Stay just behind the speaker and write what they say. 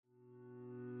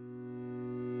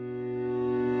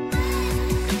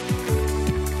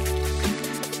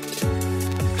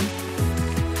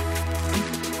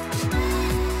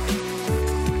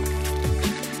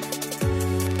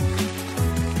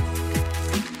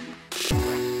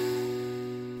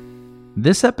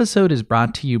This episode is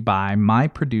brought to you by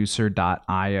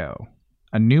myproducer.io,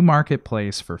 a new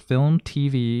marketplace for film,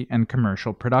 TV, and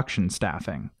commercial production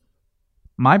staffing.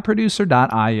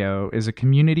 myproducer.io is a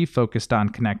community focused on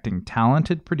connecting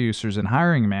talented producers and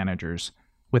hiring managers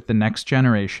with the next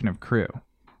generation of crew.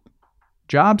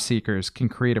 Job seekers can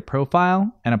create a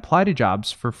profile and apply to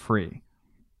jobs for free.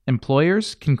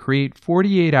 Employers can create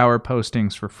 48-hour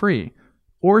postings for free,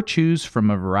 or choose from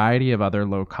a variety of other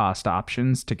low-cost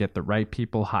options to get the right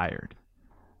people hired.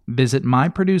 Visit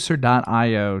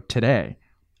myproducer.io today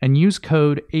and use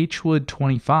code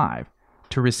HWOOD25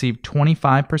 to receive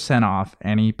 25% off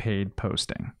any paid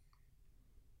posting.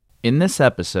 In this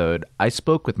episode, I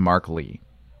spoke with Mark Lee,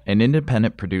 an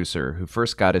independent producer who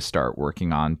first got his start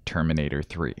working on Terminator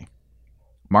 3.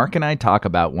 Mark and I talk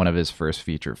about one of his first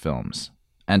feature films,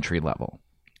 Entry Level,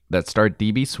 that starred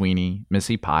D.B. Sweeney,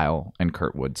 Missy Pyle, and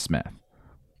Kurtwood Smith.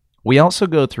 We also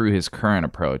go through his current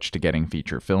approach to getting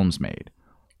feature films made,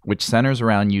 which centers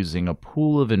around using a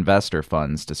pool of investor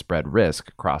funds to spread risk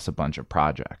across a bunch of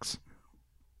projects.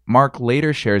 Mark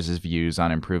later shares his views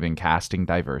on improving casting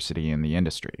diversity in the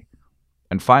industry.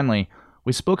 And finally,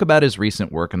 we spoke about his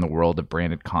recent work in the world of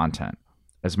branded content,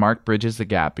 as Mark bridges the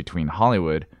gap between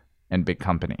Hollywood and big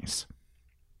companies.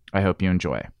 I hope you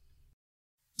enjoy.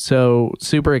 So,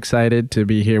 super excited to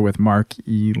be here with Mark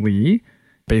E. Lee,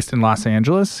 based in Los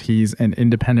Angeles. He's an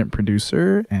independent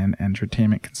producer and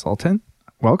entertainment consultant.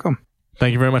 Welcome.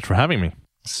 Thank you very much for having me.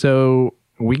 So,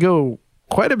 we go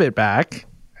quite a bit back.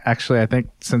 Actually, I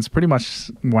think since pretty much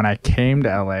when I came to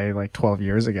LA like 12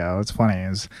 years ago. It's funny,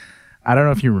 I don't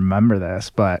know if you remember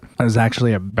this, but I was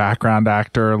actually a background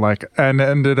actor, and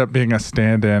ended up being a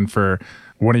stand-in for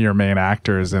one of your main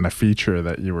actors in a feature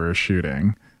that you were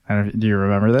shooting. Do you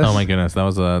remember this? Oh my goodness, that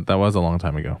was a long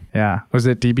time ago. Yeah, was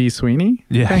it D.B. Sweeney?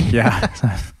 Yeah,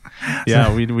 yeah,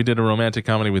 yeah. We did a romantic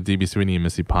comedy with D.B. Sweeney and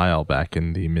Missy Pyle back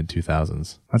in the mid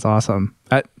 2000s. That's awesome.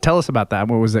 Tell us about that.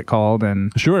 What was it called?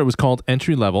 And sure, it was called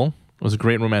Entry Level. It was a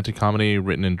great romantic comedy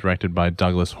written and directed by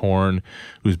Douglas Horn,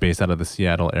 who's based out of the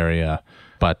Seattle area.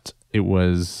 But it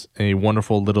was a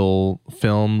wonderful little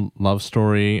film love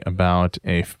story about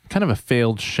a kind of a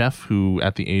failed chef who,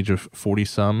 at the age of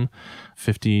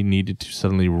 50, needed to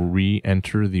suddenly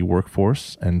re-enter the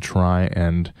workforce and try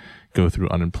and go through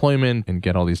unemployment and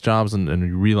get all these jobs. And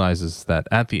he realizes that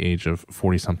at the age of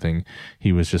 40-something,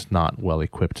 he was just not well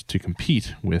equipped to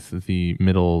compete with the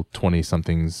middle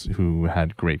 20-somethings who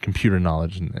had great computer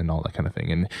knowledge and all that kind of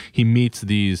thing. And he meets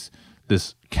this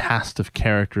cast of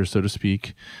characters, so to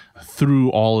speak, through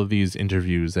all of these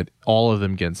interviews that all of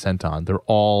them get sent on. They're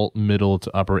all middle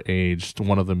to upper aged.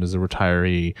 One of them is a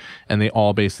retiree, and they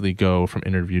all basically go from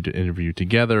interview to interview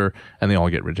together, and they all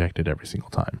get rejected every single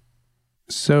time.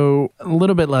 So a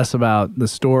little bit less about the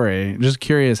story. Just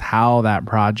curious how that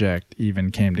project even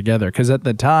came together. Because at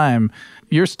the time,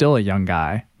 you're still a young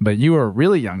guy, but you were a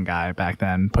really young guy back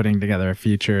then putting together a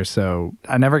feature. So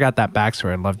I never got that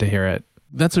backstory. I'd love to hear it.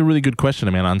 That's a really good question.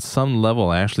 I mean, on some level,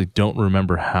 I actually don't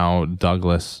remember how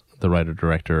Douglas, the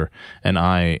writer-director, and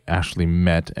I actually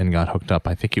met and got hooked up.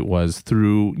 I think it was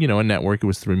through, a network. It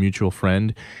was through a mutual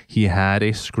friend. He had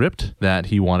a script that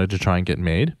he wanted to try and get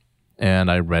made, and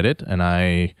I read it, and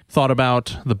I thought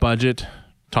about the budget,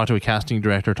 talked to a casting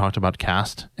director, talked about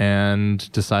cast, and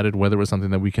decided whether it was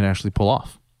something that we can actually pull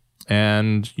off.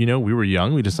 And, we were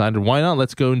young. We decided, why not?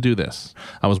 Let's go and do this.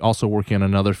 I was also working on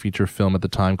another feature film at the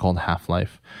time called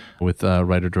Half-Life with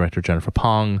writer-director Jennifer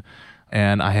Pong.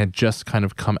 And I had just kind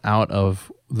of come out of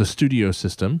the studio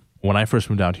system. When I first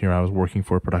moved out here, I was working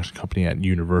for a production company at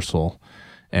Universal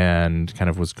and kind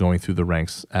of was going through the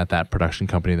ranks at that production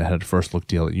company that had a first look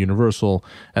deal at Universal.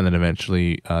 And then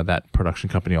eventually that production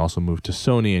company also moved to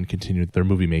Sony and continued their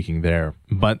movie making there.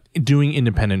 But doing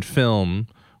independent film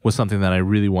was something that I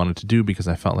really wanted to do because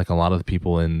I felt like a lot of the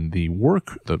people in the more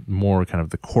kind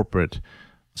of the corporate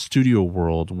studio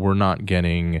world were not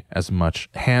getting as much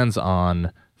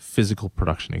hands-on physical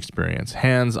production experience,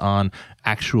 hands-on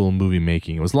actual movie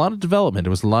making. It was a lot of development.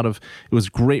 It was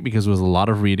great because it was a lot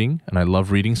of reading, and I love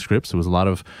reading scripts. It was a lot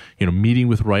of, meeting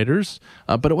with writers,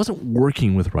 but it wasn't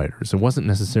working with writers. It wasn't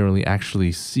necessarily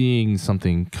actually seeing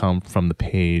something come from the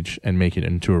page and make it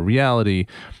into a reality.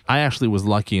 I actually was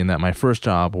lucky in that my first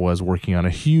job was working on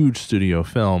a huge studio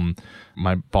film.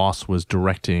 My boss was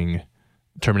directing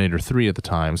Terminator 3 at the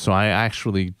time, so I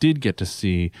actually did get to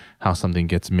see how something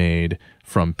gets made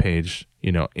from page,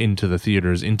 into the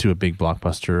theaters, into a big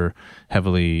blockbuster,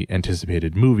 heavily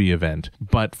anticipated movie event.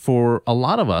 But for a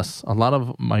lot of us, a lot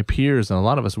of my peers and a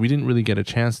lot of us, we didn't really get a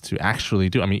chance to actually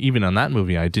do. I mean, even on that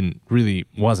movie, I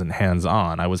wasn't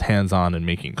hands-on. I was hands-on in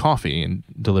making coffee and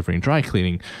delivering dry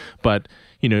cleaning. But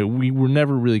we were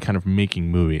never really kind of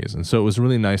making movies. And so it was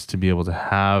really nice to be able to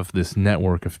have this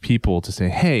network of people to say,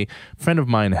 hey, a friend of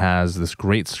mine has this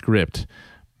great script,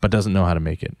 but doesn't know how to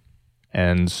make it.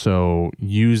 And so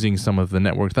using some of the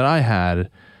network that I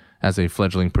had as a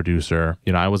fledgling producer,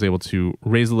 I was able to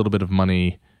raise a little bit of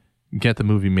money, get the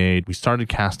movie made. We started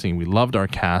casting. We loved our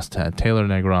cast. Had Taylor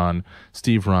Negron,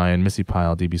 Steve Ryan, Missy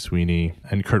Pyle, D.B. Sweeney,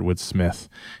 and Kurtwood Smith.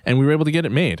 And we were able to get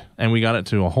it made. And we got it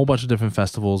to a whole bunch of different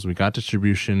festivals. We got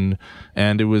distribution.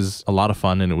 And it was a lot of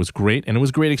fun. And it was great. And it was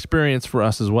a great experience for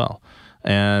us as well.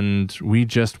 And we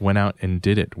just went out and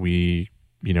did it. We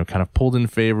kind of pulled in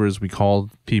favors. We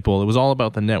called people. It was all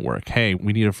about the network. Hey,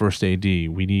 we need a first AD.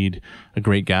 We need a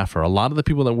great gaffer. A lot of the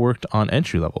people that worked on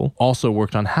Entry Level also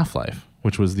worked on Half-Life,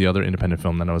 which was the other independent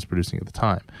film that I was producing at the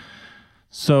time.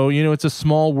 So, it's a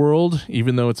small world,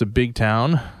 even though it's a big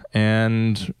town.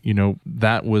 And,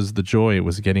 that was the joy. It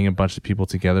was getting a bunch of people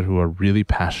together who are really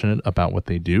passionate about what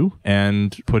they do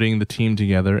and putting the team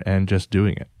together and just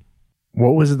doing it.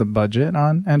 What was the budget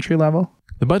on Entry Level?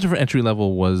 The budget for Entry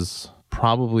Level was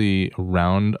probably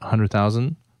around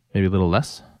 100,000, maybe a little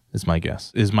less. Is my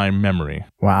guess, is my memory.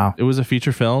 Wow. It was a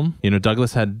feature film.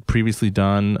 Douglas had previously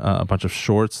done a bunch of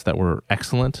shorts that were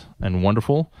excellent and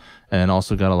wonderful, and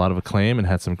also got a lot of acclaim and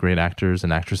had some great actors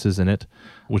and actresses in it,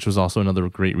 which was also another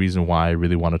great reason why I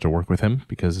really wanted to work with him,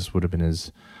 because this would have been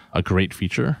a great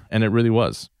feature, and it really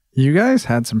was. You guys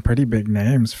had some pretty big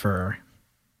names for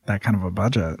that kind of a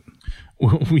budget.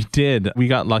 We did. We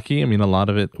got lucky. A lot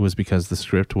of it was because the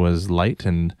script was light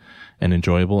and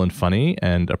enjoyable and funny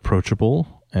and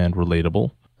approachable and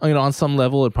relatable. On some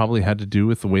level, it probably had to do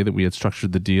with the way that we had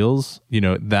structured the deals.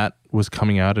 That was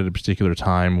coming out at a particular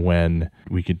time when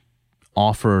we could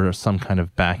offer some kind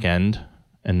of back end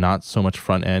and not so much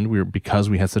front end. Because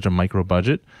we had such a micro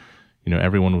budget,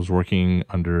 everyone was working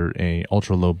under a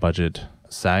ultra low budget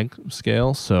SAG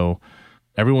scale. So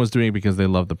everyone was doing it because they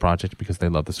loved the project, because they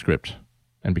loved the script,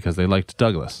 and because they liked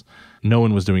Douglas. No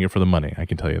one was doing it for the money, I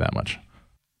can tell you that much.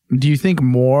 Do you think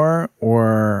more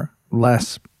or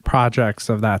less projects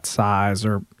of that size,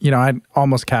 or I'd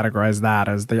almost categorize that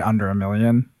as the under $1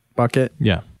 million bucket,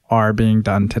 are being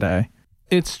done today?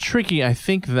 It's tricky. I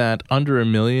think that under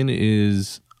 $1 million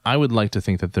I would like to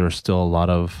think that there are still a lot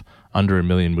of under $1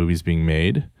 million movies being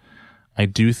made. I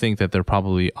do think that there are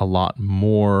probably a lot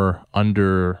more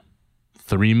under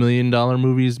 $3 million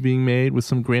movies being made with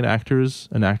some great actors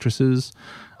and actresses,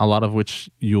 a lot of which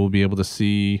you'll be able to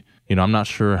see. I'm not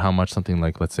sure how much something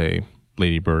like, let's say,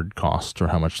 Lady Bird cost, or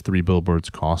how much 3 Billboards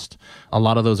cost. A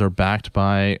lot of those are backed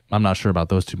by, I'm not sure about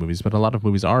those two movies, but a lot of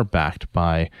movies are backed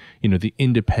by, the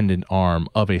independent arm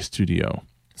of a studio.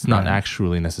 It's not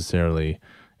actually necessarily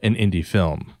an indie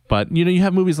film. But, you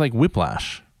have movies like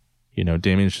Whiplash,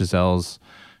 Damien Chazelle's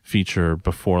feature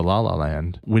before La La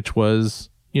Land, which was,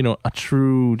 a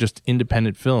true just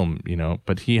independent film,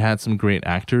 but he had some great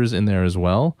actors in there as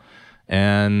well.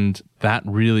 And that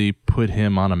really put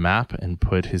him on a map and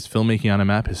put his filmmaking on a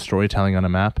map, his storytelling on a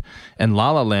map. And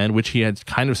La La Land, which he had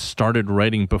kind of started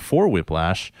writing before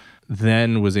Whiplash,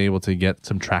 then was able to get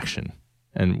some traction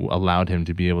and allowed him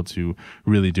to be able to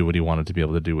really do what he wanted to be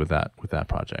able to do with that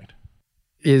project.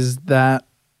 Is that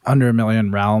under $1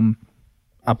 million realm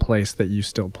a place that you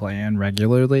still play in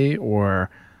regularly, or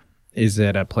is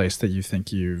it a place that you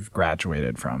think you've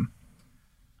graduated from?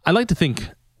 I like to think...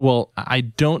 Well, I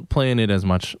don't play in it as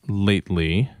much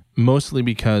lately, mostly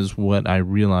because what I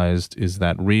realized is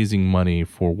that raising money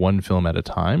for one film at a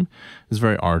time is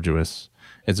very arduous.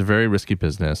 It's a very risky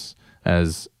business,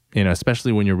 as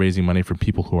especially when you're raising money for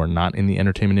people who are not in the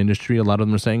entertainment industry. A lot of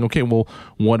them are saying, okay, well,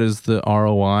 what is the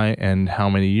ROI and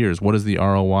how many years? What is the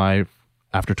ROI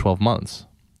after 12 months?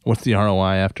 What's the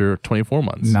ROI after 24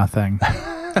 months? Nothing.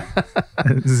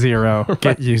 Zero. Right.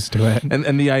 Get used to it.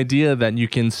 And the idea that you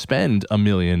can spend $1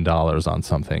 million on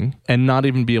something and not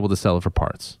even be able to sell it for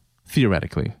parts.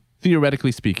 Theoretically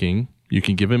speaking, you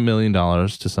can give $1 million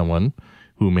to someone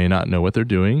who may not know what they're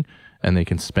doing, and they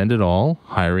can spend it all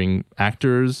hiring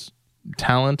actors,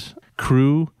 talent,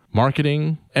 crew,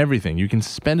 marketing, everything. You can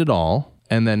spend it all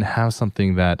and then have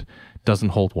something that doesn't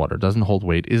hold water, doesn't hold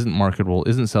weight, isn't marketable,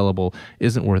 isn't sellable,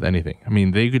 isn't worth anything.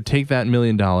 They could take that $1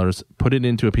 million, put it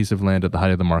into a piece of land at the height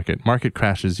of the market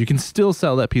crashes. You can still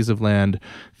sell that piece of land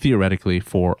theoretically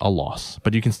for a loss,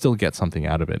 but you can still get something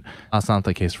out of it. That's not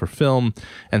the case for film,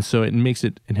 and so it makes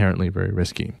it inherently very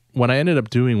risky. What I ended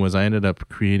up doing was I ended up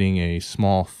creating a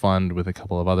small fund with a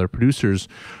couple of other producers,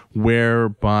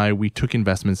 whereby we took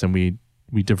investments and we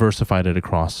diversified it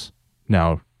across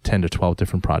now 10 to 12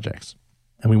 different projects.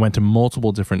 And we went to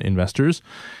multiple different investors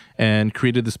and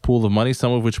created this pool of money,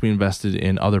 some of which we invested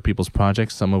in other people's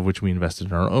projects, some of which we invested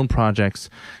in our own projects.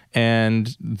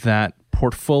 And that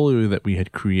portfolio that we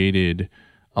had created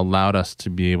allowed us to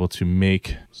be able to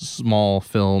make small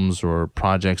films or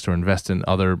projects or invest in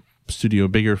other studio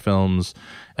bigger films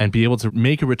and be able to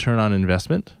make a return on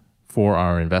investment for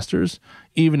our investors,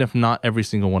 even if not every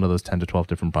single one of those 10 to 12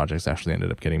 different projects actually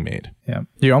ended up getting made. Yeah.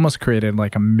 You almost created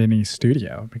like a mini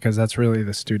studio, because that's really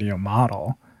the studio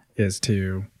model, is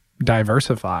to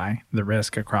diversify the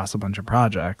risk across a bunch of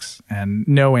projects, and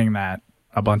knowing that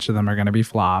a bunch of them are going to be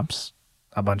flops,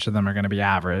 a bunch of them are going to be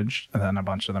average, and then a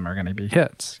bunch of them are going to be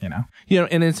hits, you know?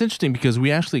 And it's interesting because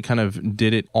we actually kind of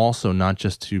did it also not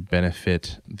just to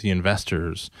benefit the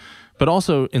investors, but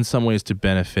also in some ways to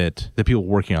benefit the people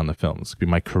working on the films.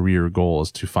 My career goal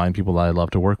is to find people that I love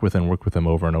to work with and work with them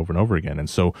over and over and over again. And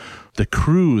so the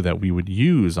crew that we would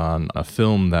use on a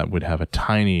film that would have a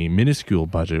tiny, minuscule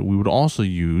budget, we would also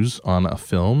use on a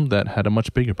film that had a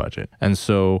much bigger budget. And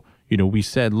so, we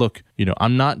said, look,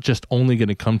 I'm not just only going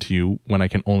to come to you when I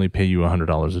can only pay you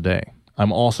 $100 a day.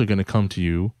 I'm also going to come to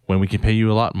you when we can pay you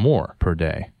a lot more per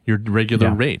day, your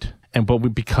regular rate.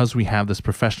 Because we have this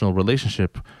professional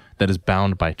relationship that is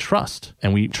bound by trust,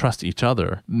 and we trust each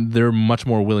other, they're much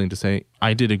more willing to say,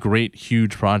 I did a great,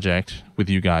 huge project with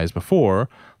you guys before.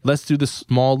 Let's do this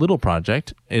small little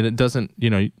project. And it doesn't,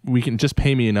 we can just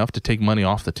pay me enough to take money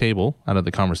off the table out of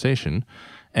the conversation.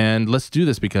 And let's do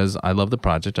this because I love the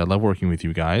project. I love working with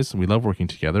you guys. We love working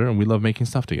together, and we love making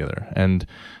stuff together. And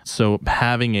so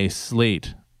having a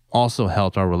slate also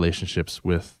helped our relationships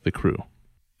with the crew.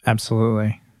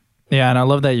 Absolutely. Yeah, and I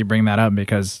love that you bring that up,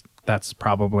 because that's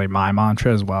probably my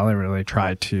mantra as well. I really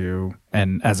try to,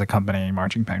 and as a company,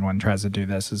 Marching Penguin tries to do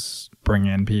this, is bring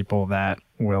in people that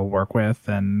we'll work with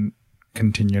and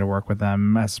continue to work with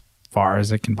them as far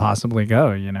as it can possibly go,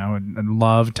 and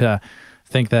love to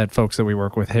think that folks that we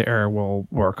work with here will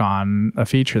work on a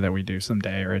feature that we do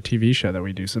someday or a TV show that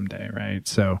we do someday, right?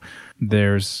 So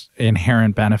there's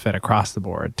inherent benefit across the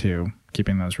board to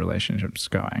keeping those relationships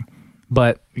going.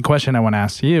 But the question I want to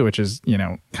ask you, which is,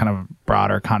 kind of a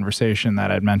broader conversation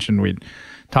that I'd mentioned we'd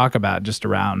talk about just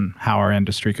around how our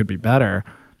industry could be better,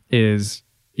 is,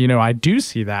 I do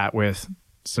see that with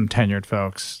some tenured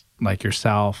folks like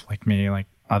yourself, like me, like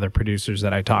other producers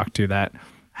that I talk to that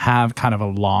have kind of a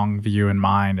long view in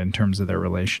mind in terms of their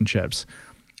relationships.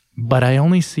 But I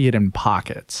only see it in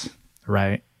pockets,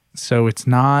 right? So it's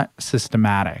not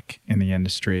systematic in the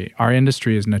industry. Our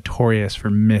industry is notorious for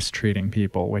mistreating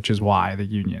people, which is why the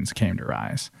unions came to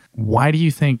rise. Why do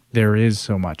you think there is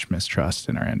so much mistrust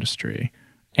in our industry?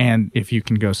 And if you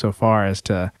can go so far as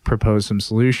to propose some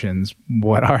solutions,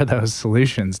 what are those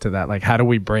solutions to that? Like, how do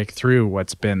we break through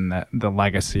what's been the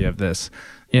legacy of this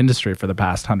industry for the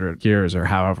past 100 years, or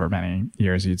however many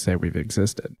years you'd say we've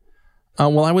existed?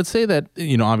 Well, I would say that,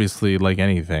 obviously, like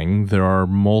anything, there are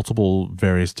multiple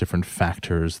various different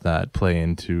factors that play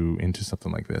into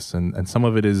something like this. And some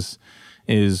of it is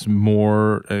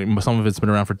more, some of it's been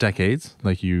around for decades,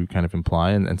 like you kind of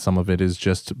imply, and some of it is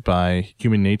just by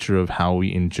human nature of how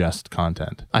we ingest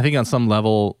content. I think on some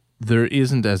level, there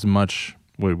isn't as much,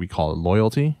 what we call it,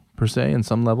 loyalty, per se, in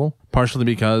some level, partially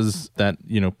because that,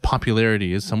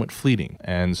 popularity is somewhat fleeting.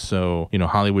 And so,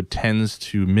 Hollywood tends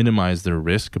to minimize their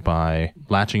risk by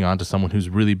latching on to someone who's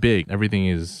really big. Everything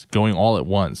is going all at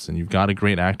once, and you've got a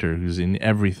great actor who's in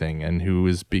everything and who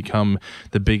has become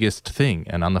the biggest thing.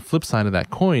 And on the flip side of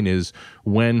that coin is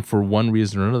when, for one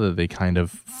reason or another, they kind of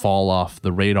fall off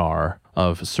the radar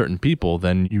of certain people,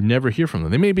 then you never hear from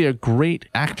them. They may be a great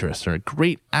actress or a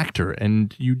great actor,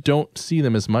 and you don't see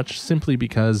them as much simply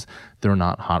because they're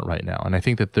not hot right now. And I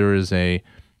think that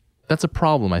that's a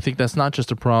problem. I think that's not just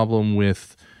a problem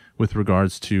with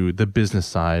regards to the business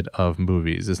side of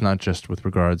movies. It's not just with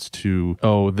regards to,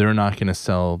 they're not going to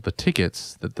sell the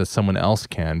tickets that someone else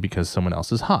can because someone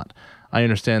else is hot. I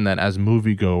understand that as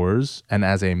moviegoers and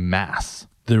as a mass,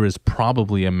 there is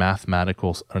probably a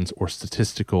mathematical or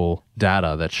statistical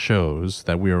data that shows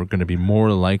that we are going to be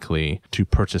more likely to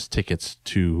purchase tickets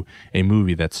to a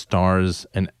movie that stars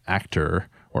an actor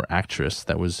or actress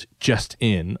that was just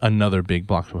in another big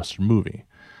blockbuster movie.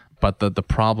 But the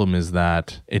problem is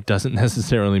that it doesn't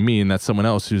necessarily mean that someone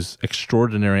else who's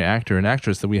extraordinary actor and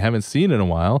actress that we haven't seen in a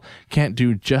while can't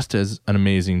do just as an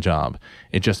amazing job.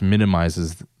 It just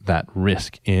minimizes that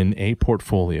risk in a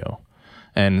portfolio.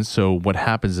 And so what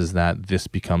happens is that this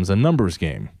becomes a numbers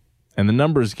game. And the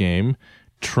numbers game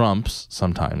trumps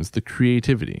sometimes the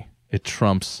creativity. It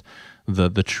trumps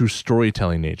the true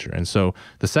storytelling nature. And so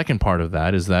the second part of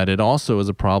that is that it also is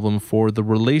a problem for the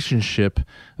relationship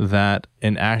that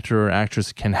an actor or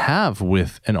actress can have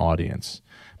with an audience.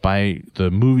 By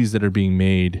the movies that are being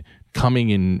made coming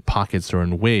in pockets or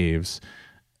in waves,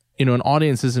 an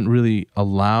audience isn't really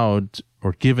allowed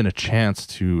or given a chance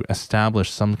to establish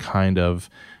some kind of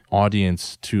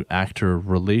audience to actor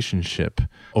relationship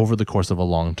over the course of a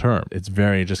long term. It's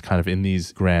very just kind of in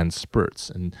these grand spurts.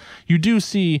 And you do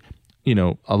see,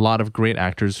 a lot of great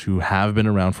actors who have been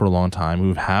around for a long time,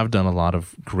 who have done a lot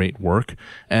of great work,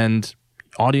 and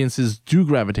audiences do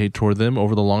gravitate toward them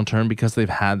over the long term because they've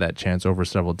had that chance over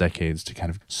several decades to kind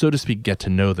of, so to speak, get to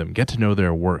know them, get to know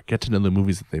their work, get to know the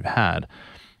movies that they've had.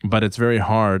 But it's very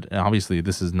hard. Obviously,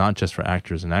 this is not just for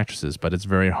actors and actresses, but it's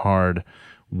very hard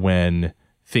when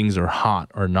things are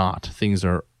hot or not. Things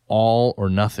are all or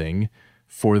nothing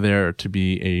for there to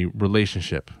be a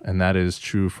relationship. And that is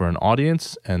true for an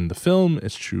audience and the film.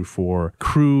 It's true for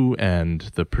crew and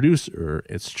the producer.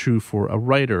 It's true for a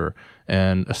writer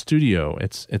and a studio.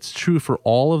 It's true for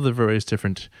all of the various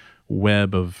different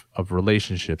web of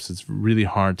relationships. It's really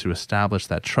hard to establish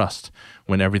that trust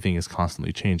when everything is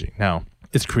constantly changing. Now,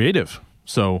 it's creative,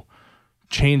 so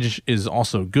change is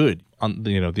also good. On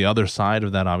the other side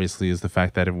of that, obviously, is the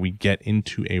fact that if we get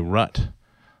into a rut,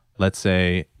 let's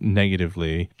say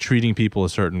negatively, treating people a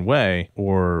certain way,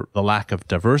 or the lack of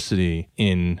diversity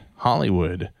in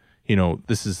Hollywood,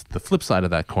 this is the flip side of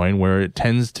that coin, where it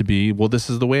tends to be, well, this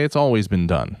is the way it's always been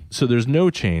done. So there's no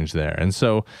change there. And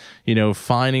so,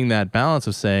 finding that balance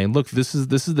of saying, look, this is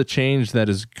the change that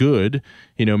is good.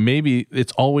 Maybe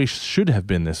it's always should have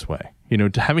been this way.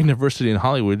 Having diversity in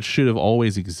Hollywood should have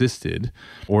always existed,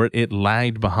 or it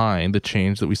lagged behind the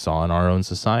change that we saw in our own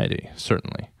society,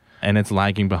 certainly. And it's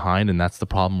lagging behind, and that's the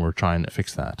problem. We're trying to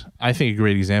fix that. I think a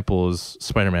great example is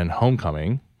Spider-Man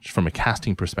Homecoming, from a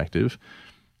casting perspective.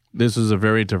 This was a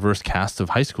very diverse cast of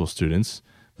high school students.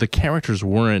 The characters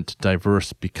weren't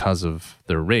diverse because of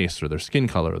their race or their skin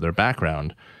color or their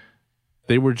background.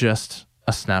 They were just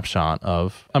a snapshot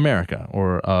of America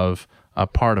or of a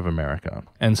part of America.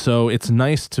 And so it's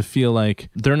nice to feel like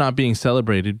they're not being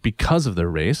celebrated because of their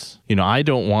race. I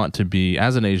don't want to be,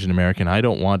 as an Asian American, I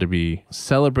don't want to be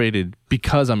celebrated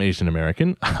because I'm Asian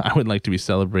American. I would like to be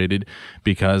celebrated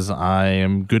because I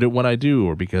am good at what I do,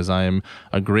 or because I am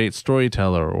a great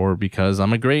storyteller, or because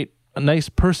I'm a nice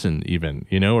person even,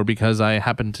 or because I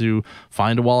happen to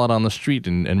find a wallet on the street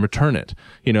and return it.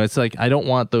 It's like, I don't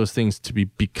want those things to be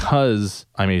because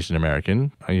I'm Asian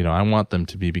American. I want them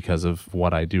to be because of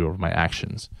what I do or my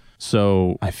actions.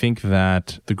 So I think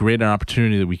that the greater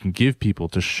opportunity that we can give people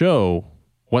to show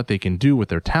what they can do with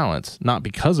their talents, not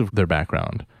because of their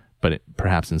background, but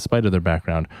perhaps in spite of their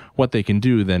background, what they can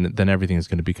do, then everything is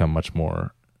going to become much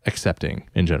more accepting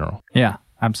in general. Yeah,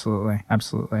 absolutely.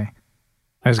 Absolutely.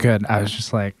 That was good. I was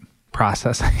just like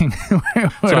processing. So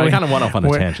I kind of went off on a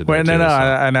tangent.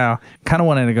 I know. Kind of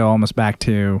wanted to go almost back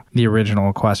to the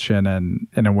original question and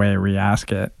in a way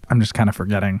re-ask it. I'm just kind of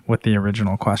forgetting what the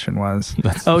original question was.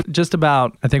 Just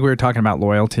about, I think we were talking about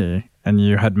loyalty, and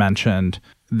you had mentioned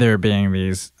there being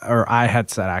these, or I had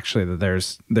said actually that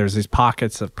there's these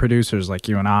pockets of producers like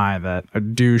you and I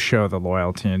that do show the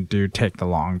loyalty and do take the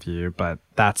long view, but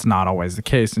that's not always the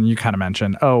case. And you kind of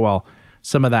mentioned,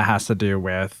 some of that has to do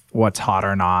with what's hot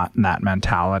or not, and that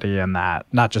mentality, and that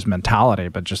not just mentality,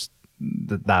 but just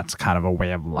that's kind of a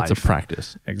way of life. It's a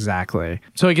practice. Exactly.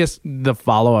 So I guess the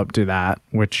follow-up to that,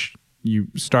 which you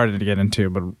started to get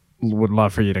into, but would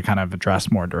love for you to kind of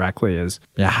address more directly, is,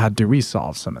 how do we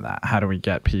solve some of that? How do we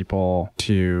get people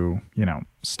to,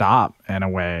 stop in a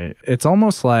way? It's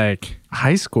almost like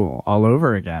high school all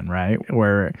over again, right?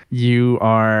 Where you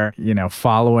are,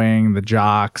 following the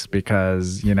jocks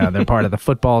because, they're part of the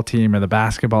football team or the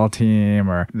basketball team,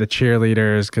 or the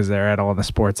cheerleaders because they're at all the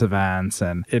sports events.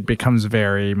 And it becomes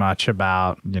very much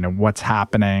about, what's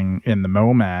happening in the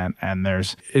moment. And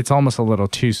it's almost a little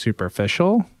too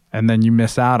superficial. And then you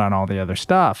miss out on all the other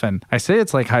stuff. And I say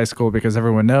it's like high school because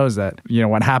everyone knows that,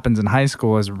 what happens in high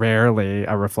school is rarely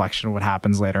a reflection of what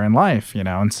happens later in life,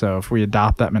 And so if we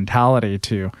adopt that mentality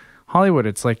to Hollywood,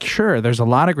 it's like, sure, there's a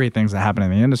lot of great things that happen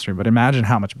in the industry, but imagine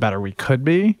how much better we could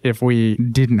be if we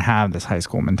didn't have this high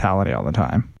school mentality all the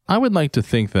time. I would like to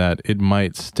think that it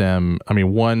might stem,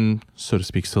 one, so to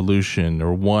speak, solution,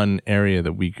 or one area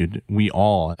that we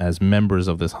all, as members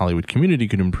of this Hollywood community,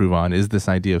 could improve on, is this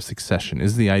idea of succession,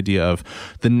 is the idea of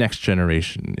the next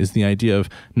generation, is the idea of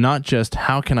not just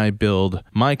how can I build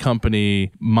my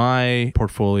company, my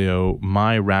portfolio,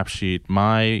 my rap sheet,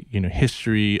 my,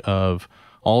 history of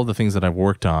all the things that I've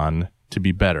worked on to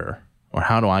be better, or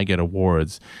how do I get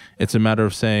awards? It's a matter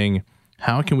of saying,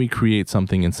 how can we create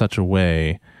something in such a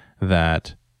way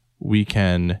that we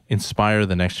can inspire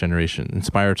the next generation,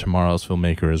 inspire tomorrow's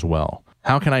filmmaker as well?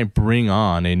 How can I bring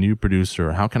on a new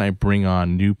producer? How can I bring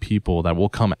on new people that will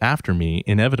come after me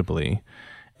inevitably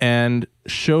and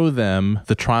show them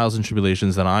the trials and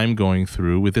tribulations that I'm going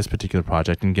through with this particular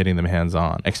project and getting them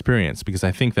hands-on experience? Because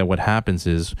I think that what happens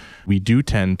is we do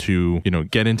tend to,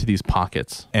 get into these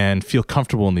pockets and feel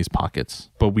comfortable in these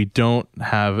pockets, but we don't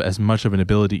have as much of an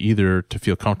ability either to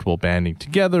feel comfortable banding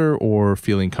together or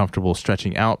feeling comfortable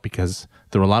stretching out, because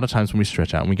there are a lot of times when we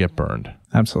stretch out and we get burned.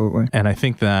 Absolutely. And I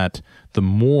think that the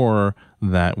more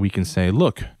that we can say,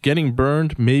 look, getting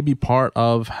burned may be part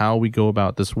of how we go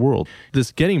about this world.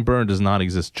 This getting burned does not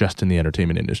exist just in the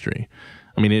entertainment industry.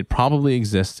 I mean, it probably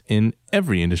exists in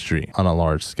every industry on a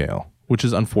large scale, which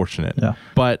is unfortunate. Yeah.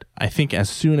 But I think as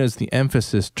soon as the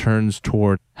emphasis turns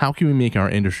toward how can we make our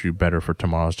industry better for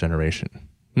tomorrow's generation,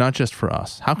 not just for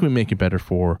us, how can we make it better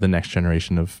for the next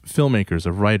generation of filmmakers,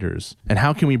 of writers, and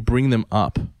how can we bring them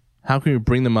up? How can we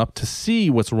bring them up to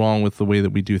see what's wrong with the way that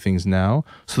we do things now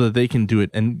so that they can do it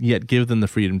and yet give them the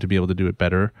freedom to be able to do it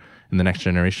better in the next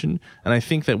generation? And I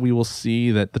think that we will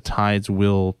see that the tides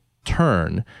will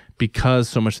turn because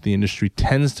so much of the industry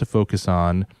tends to focus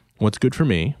on what's good for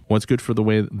me, what's good for the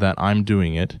way that I'm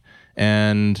doing it,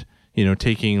 and,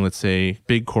 taking, let's say,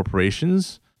 big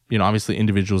corporations, obviously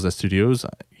individuals at studios,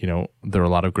 there are a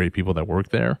lot of great people that work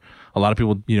there. A lot of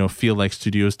people, feel like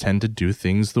studios tend to do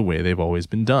things the way they've always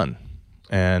been done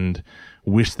and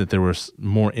wish that there was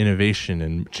more innovation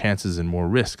and chances and more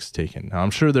risks taken. Now,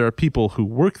 I'm sure there are people who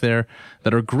work there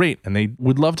that are great and they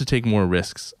would love to take more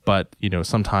risks. But,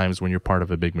 sometimes when you're part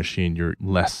of a big machine, you're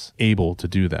less able to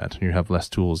do that. You have less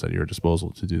tools at your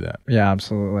disposal to do that. Yeah,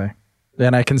 absolutely.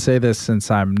 And I can say this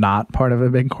since I'm not part of a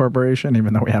big corporation,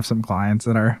 even though we have some clients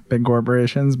that are big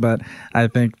corporations, but I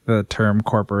think the term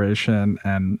corporation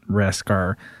and risk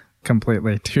are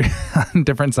completely two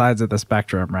different sides of the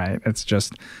spectrum, right? It's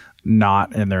just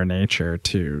not in their nature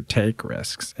to take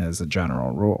risks as a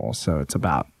general rule. So it's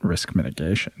about risk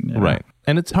mitigation. Right.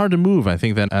 And it's hard to move. I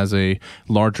think that as a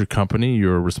larger company,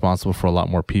 you're responsible for a lot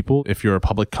more people. If you're a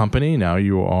public company, now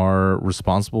you are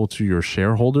responsible to your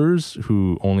shareholders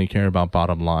who only care about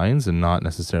bottom lines and not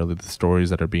necessarily the stories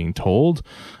that are being told.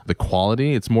 The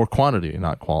quality, it's more quantity,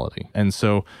 not quality. And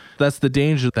so that's the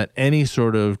danger that any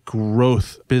sort of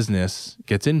growth business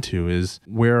gets into is,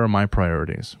 where are my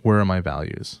priorities? Where are my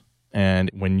values? And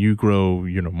when you grow,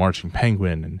 Marching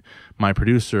Penguin and My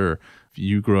Producer, if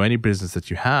you grow any business that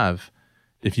you have,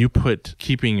 if you put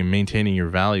keeping and maintaining your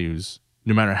values,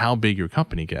 no matter how big your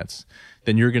company gets,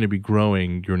 then you're going to be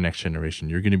growing your next generation.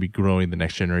 You're going to be growing the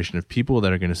next generation of people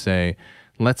that are going to say,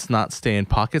 let's not stay in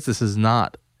pockets. This is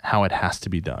not how it has to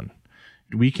be done.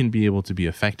 We can be able to be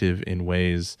effective in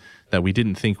ways that we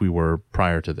didn't think we were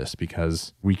prior to this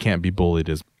because we can't be bullied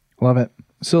as. Love it.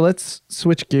 So let's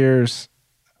switch gears.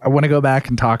 I want to go back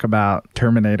and talk about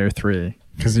Terminator 3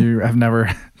 because you have never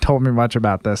told me much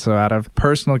about this. So out of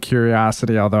personal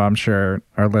curiosity, although I'm sure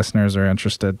our listeners are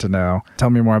interested to know, tell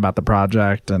me more about the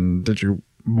project. And did you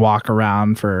walk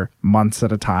around for months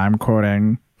at a time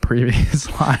quoting previous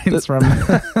lines from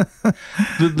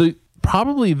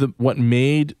Probably what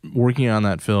made working on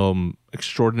that film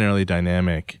extraordinarily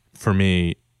dynamic for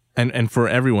me and for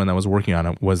everyone that was working on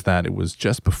it was that it was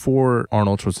just before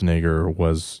Arnold Schwarzenegger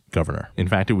was governor. In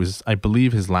fact, it was, I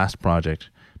believe, his last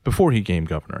project before he became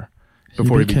governor.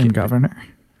 Before he became governor?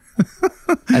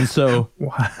 And so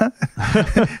what?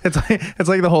 it's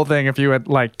like the whole thing. If you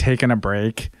had taken a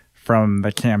break from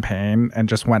the campaign and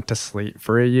just went to sleep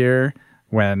for a year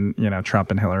when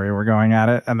Trump and Hillary were going at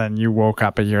it, and then you woke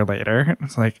up a year later,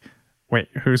 it's like, wait,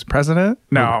 who's president?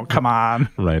 No, come on.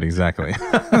 Right, exactly.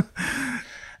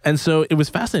 And so it was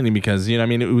fascinating because,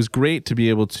 it was great to be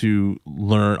able to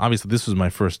learn. Obviously, this was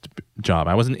my first job.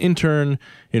 I was an intern,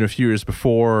 a few years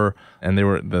before, and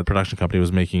the production company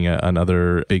was making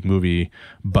another big movie.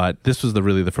 But this was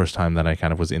really the first time that I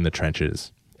kind of was in the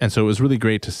trenches. And so it was really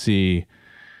great to see,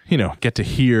 get to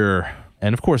hear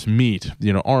and, of course, meet,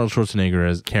 Arnold Schwarzenegger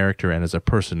as a character and as a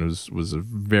person was a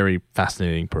very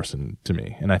fascinating person to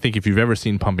me. And I think if you've ever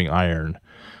seen Pumping Iron,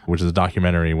 which is a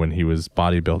documentary when he was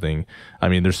bodybuilding,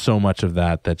 there's so much of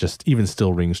that just even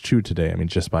still rings true today.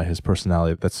 Just by his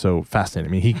personality, that's so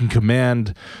fascinating. He can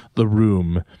command the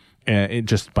room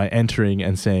just by entering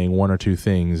and saying one or two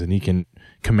things, and he can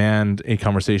command a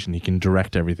conversation. He can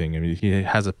direct everything. He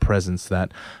has a presence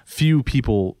that few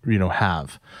people,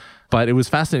 have. But it was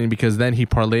fascinating because then he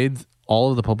parlayed all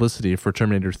of the publicity for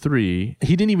Terminator 3.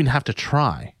 He didn't even have to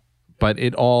try, but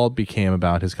it all became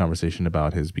about his conversation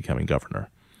about his becoming governor.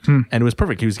 And it was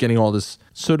perfect. He was getting all this,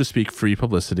 so to speak, free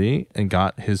publicity and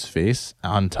got his face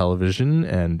on television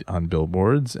and on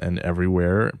billboards and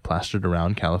everywhere plastered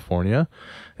around California.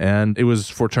 And it was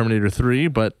for Terminator 3,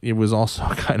 but it was also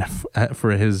kind of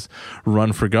for his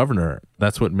run for governor.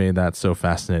 That's what made that so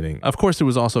fascinating. Of course, it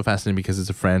was also fascinating because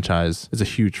it's a franchise. It's a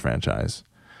huge franchise.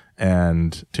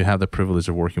 And to have the privilege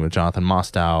of working with Jonathan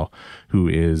Mostow, who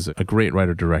is a great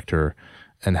writer-director,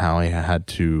 and how he had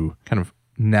to kind of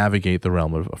navigate the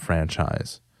realm of a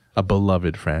franchise, a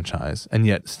beloved franchise, and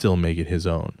yet still make it his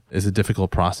own, is a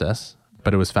difficult process.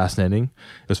 But it was fascinating.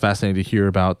 It was fascinating to hear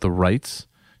about the rights.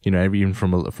 You know, even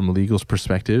from a legal's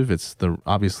perspective, it's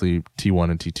obviously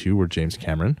T1 and T2 were James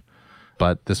Cameron,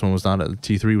 but this one was not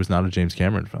T3 was not a James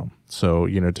Cameron film. So,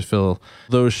 you know, to fill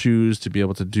those shoes, to be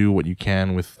able to do what you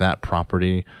can with that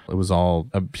property, it was all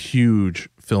a huge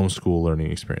film school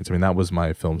learning experience. I mean, that was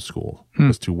my film school,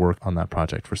 was to work on that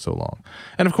project for so long.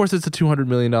 And of course, it's a $200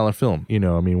 million film. You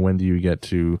know, I mean, when do you get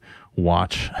to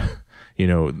watch, you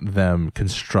know, them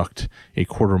construct a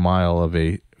quarter mile of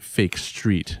a fake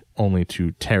street only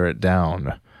to tear it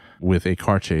down with a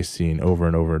car chase scene over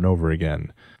and over and over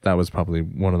again? That was probably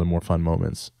one of the more fun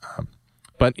moments.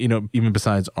 But, you know, even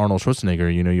besides Arnold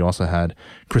Schwarzenegger, you know, you also had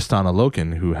Kristanna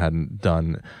Loken, who hadn't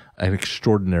done an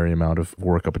extraordinary amount of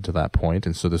work up until that point.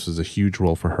 And so this was a huge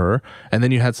role for her. And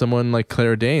then you had someone like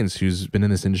Claire Danes, who's been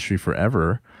in this industry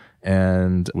forever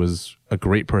and was a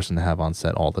great person to have on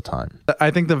set all the time. I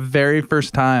think the very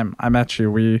first time I met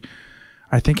you,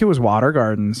 I think it was Water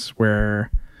Gardens,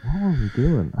 where what were we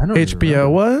doing? I don't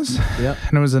HBO was. Yeah.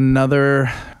 And it was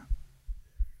another,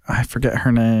 I forget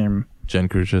her name. Jen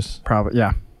Crucius. Probably,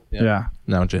 yeah. Yeah.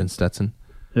 Now Jen Stetson.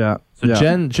 Yeah. So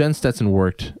yeah. Jen Stetson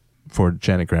worked for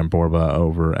Janet Graham Borba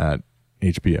over at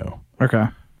HBO. Okay.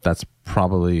 That's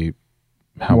probably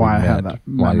how why we I met, have that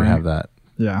why you have that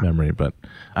yeah. memory. But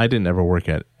I didn't ever work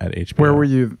at HBO. Where were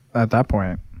you at that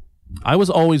point? I was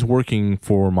always working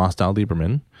for Mostow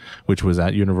Lieberman, which was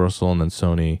at Universal and then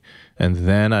Sony. And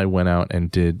then I went out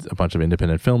and did a bunch of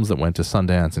independent films that went to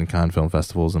Sundance and Cannes Film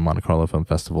Festivals and Monte Carlo Film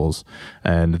Festivals,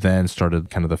 and then started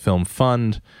kind of the Film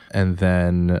Fund. And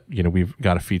then, you know, we've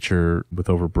got a feature with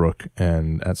Overbrook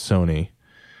and at Sony.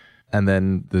 And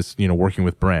then this, you know, working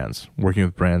with brands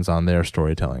on their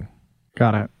storytelling.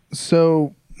 Got it.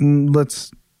 So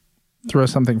let's throw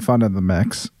something fun in the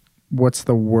mix. What's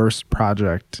the worst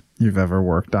project you've ever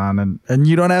worked on? And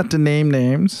you don't have to name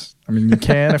names. I mean, you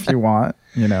can if you want,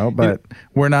 you know, but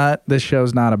this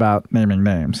show's not about naming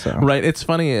names. So. Right. It's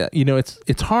funny, you know,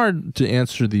 it's hard to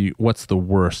answer what's the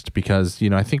worst, because, you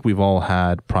know, I think we've all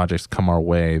had projects come our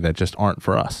way that just aren't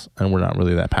for us and we're not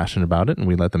really that passionate about it, and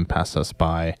we let them pass us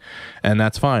by, and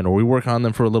that's fine. Or we work on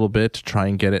them for a little bit to try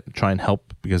and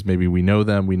help, because maybe we know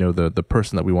them, we know the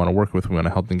person that we want to work with, we want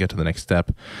to help them get to the next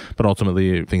step, but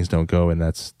ultimately things don't go, and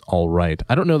that's all right.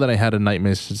 I don't know that I had a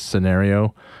nightmare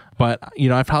scenario, but, you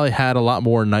know, I've probably had a lot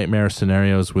more nightmare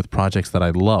scenarios with projects that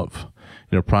I love,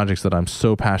 you know, projects that I'm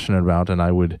so passionate about, and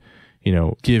I would, you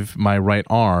know, give my right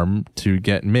arm to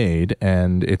get made,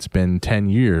 and it's been 10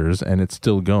 years and it's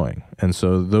still going. And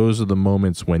so those are the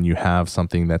moments when you have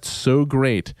something that's so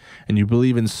great and you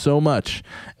believe in so much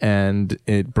and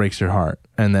it breaks your heart,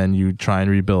 and then you try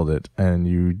and rebuild it and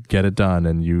you get it done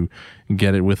and you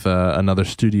get it with another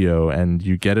studio and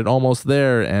you get it almost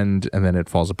there, and then it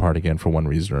falls apart again for one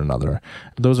reason or another.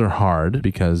 Those are hard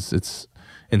because it's,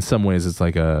 in some ways, it's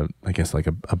like a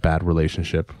bad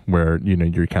relationship where, you know,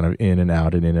 you're kind of in and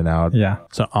out and in and out. Yeah.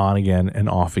 So on again and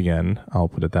off again, I'll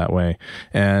put it that way.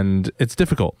 And it's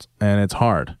difficult and it's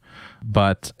hard.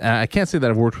 But I can't say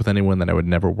that I've worked with anyone that I would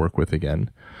never work with again.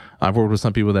 I've worked with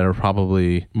some people that are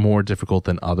probably more difficult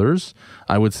than others.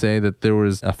 I would say that there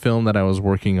was a film that I was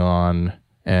working on,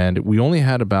 and we only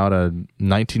had about a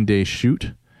 19-day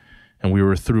shoot, and we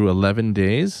were through 11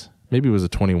 days. Maybe it was a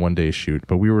 21-day shoot,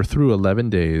 but we were through 11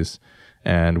 days,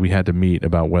 and we had to meet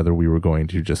about whether we were going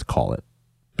to just call it,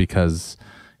 because,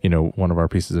 you know, one of our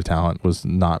pieces of talent was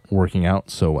not working out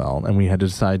so well, and we had to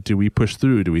decide, do we push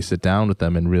through? Do we sit down with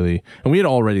them and we had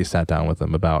already sat down with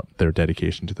them about their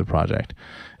dedication to the project,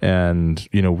 and,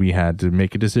 you know, we had to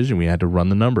make a decision. We had to run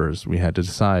the numbers. We had to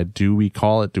decide, do we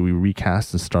call it? Do we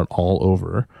recast and start all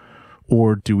over?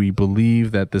 Or do we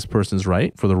believe that this person's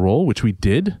right for the role, which we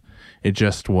did? It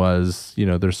just was, you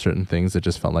know, there's certain things that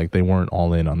just felt like they weren't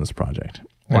all in on this project.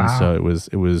 Wow. And so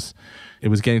it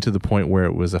was getting to the point where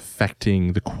it was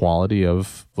affecting the quality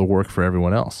of the work for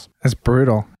everyone else. That's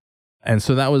brutal. And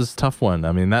so that was a tough one.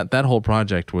 I mean, that whole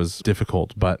project was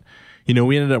difficult, but, you know,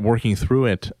 we ended up working through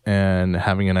it and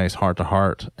having a nice heart to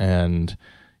heart. And,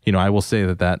 you know, I will say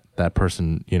that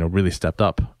person, you know, really stepped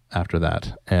up after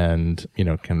that, and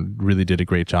really did a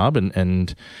great job,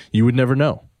 and you would never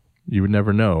know. You would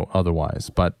never know otherwise.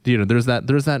 But there's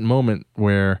that moment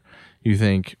where you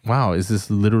think, wow, is this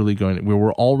literally going?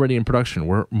 We're already in production.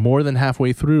 We're more than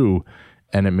halfway through,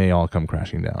 and it may all come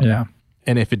crashing down. Yeah.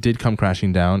 And if it did come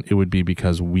crashing down, it would be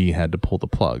because we had to pull the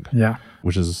plug. Yeah.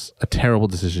 Which is a terrible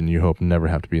decision you hope never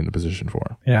have to be in the position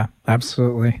for. Yeah,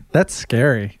 absolutely. That's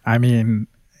scary. I mean,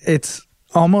 it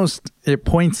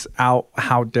points out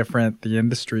how different the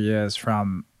industry is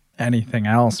from anything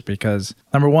else, because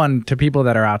number one, to people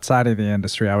that are outside of the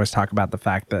industry, I always talk about the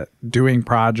fact that doing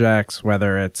projects,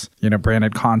 whether it's,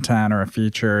 branded content or a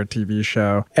feature, a TV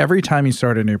show, every time you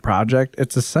start a new project,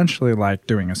 it's essentially like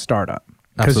doing a startup.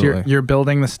 Because you're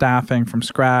building the staffing from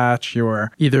scratch,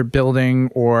 you're either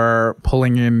building or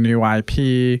pulling in new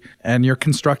IP, and you're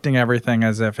constructing everything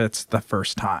as if it's the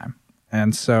first time.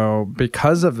 And so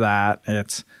because of that,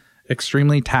 it's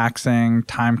extremely taxing,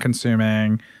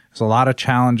 time-consuming. There's a lot of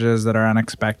challenges that are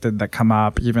unexpected that come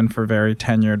up, even for very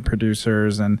tenured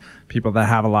producers and people that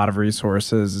have a lot of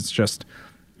resources. It's just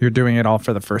you're doing it all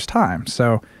for the first time.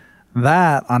 So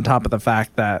that, on top of the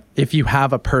fact that if you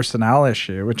have a personnel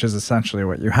issue, which is essentially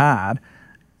what you had,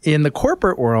 in the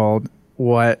corporate world,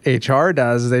 what HR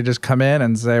does is they just come in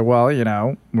and say, well,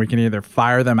 we can either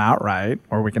fire them outright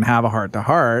or we can have a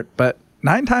heart-to-heart. But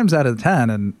 9 times out of 10,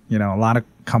 and, a lot of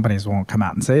companies won't come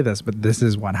out and say this, but this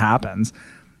is what happens.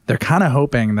 They're kind of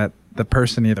hoping that the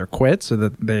person either quits or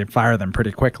that they fire them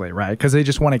pretty quickly, right? Because they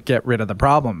just want to get rid of the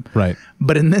problem. Right.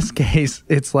 But in this case,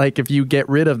 it's like if you get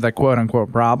rid of the quote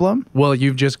unquote problem, well,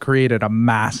 you've just created a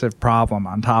massive problem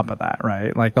on top of that,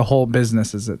 right? Like the whole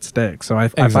business is at stake. So I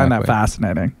find that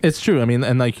fascinating. It's true. I mean,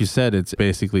 and like you said, it's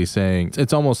basically saying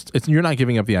you're not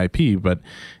giving up the IP, but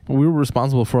we were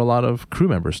responsible for a lot of crew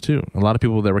members too. A lot of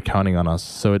people that were counting on us.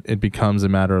 So it becomes a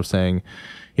matter of saying,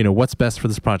 what's best for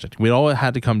this project? We all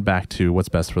had to come back to what's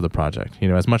best for the project.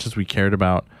 As much as we cared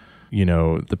about,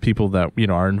 the people that,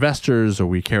 our investors, or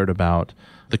we cared about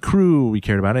the crew, we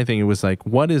cared about anything. It was like,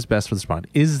 what is best for this project?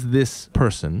 Is this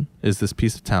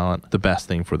piece of talent the best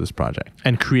thing for this project?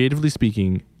 And creatively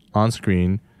speaking, on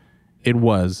screen, it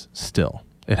was still.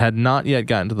 It had not yet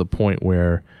gotten to the point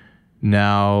where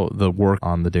now the work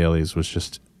on the dailies was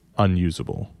just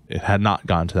unusable. It had not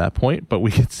gotten to that point, but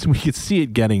we could see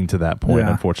it getting to that point,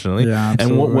 unfortunately. Yeah,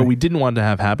 and what we didn't want to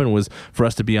have happen was for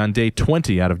us to be on day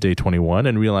 20 out of day 21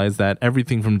 and realize that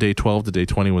everything from day 12 to day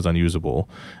 20 was unusable.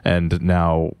 And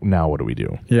now what do we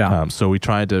do? Yeah. So we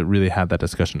tried to really have that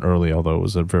discussion early, although it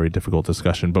was a very difficult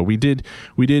discussion. But we did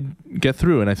get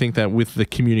through. And I think that with the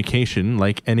communication,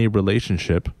 like any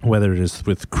relationship, whether it is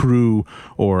with crew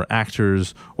or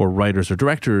actors or writers or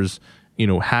directors,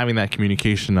 having that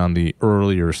communication on the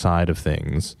earlier side of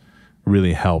things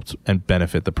really helped and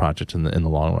benefit the project in the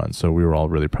long run. So we were all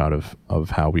really proud of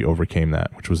how we overcame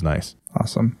that, which was nice.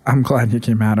 Awesome. I'm glad you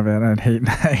came out of it.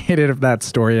 I hate it if that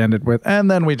story ended with, and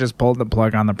then we just pulled the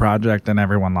plug on the project and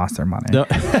everyone lost their money. No,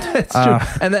 it's true.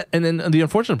 And then the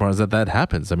unfortunate part is that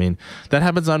happens. I mean, that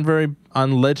happens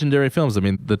on legendary films. I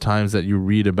mean, the times that you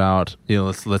read about,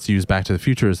 let's use Back to the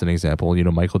Future as an example.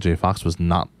 Michael J. Fox was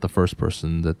not the first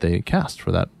person that they cast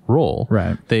for that role.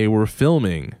 Right. They were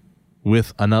filming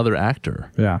with another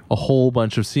actor. Yeah. A whole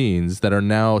bunch of scenes that are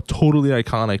now totally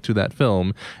iconic to that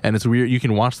film. And it's weird. You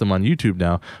can watch them on YouTube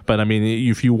now. But I mean,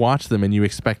 if you watch them and you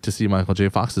expect to see Michael J.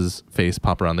 Fox's face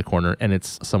pop around the corner and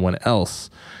it's someone else,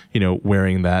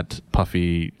 wearing that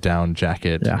puffy down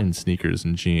jacket and sneakers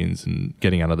and jeans and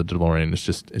getting out of the DeLorean, it's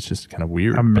just kind of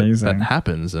weird. Amazing. But that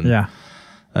happens.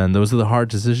 And those are the hard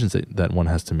decisions that one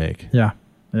has to make. Yeah.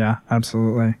 Yeah,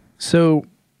 absolutely. So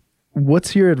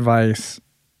what's your advice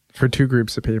for 2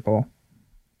 groups of people?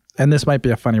 And this might be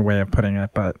a funny way of putting it,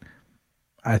 but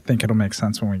I think it'll make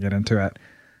sense when we get into it.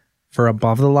 For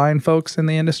above the line folks in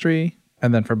the industry,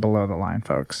 and then for below the line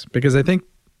folks. Because I think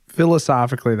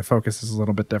philosophically the focus is a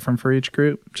little bit different for each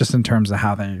group, just in terms of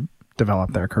how they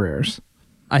develop their careers.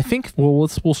 I think, we'll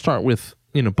start with,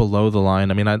 below the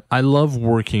line. I mean, I love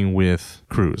working with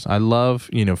crews. I love,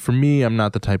 for me, I'm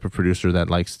not the type of producer that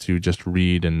likes to just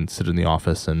read and sit in the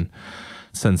office and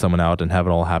send someone out and have it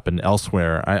all happen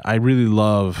elsewhere. I really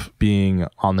love being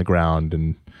on the ground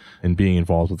and being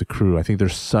involved with the crew. I think they're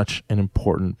such an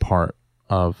important part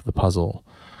of the puzzle.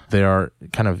 They are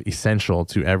kind of essential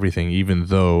to everything, even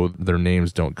though their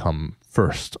names don't come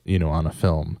first, on a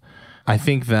film. I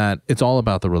think that it's all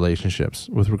about the relationships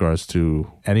with regards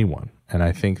to anyone. And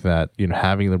I think that,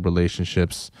 having the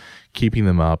relationships, keeping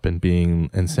them up and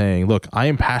saying, look, I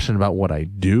am passionate about what I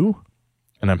do.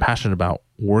 And I'm passionate about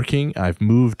working. I've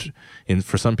moved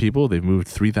for some people, they've moved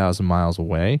 3,000 miles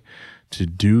away to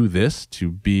do this,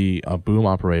 to be a boom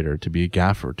operator, to be a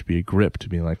gaffer, to be a grip, to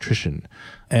be an electrician.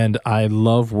 And I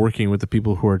love working with the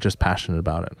people who are just passionate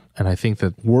about it. And I think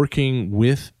that working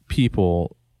with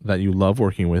people that you love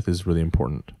working with is really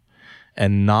important.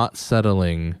 And not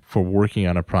settling for working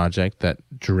on a project that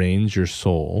drains your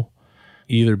soul,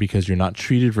 either because you're not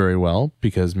treated very well,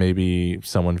 because maybe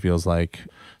someone feels like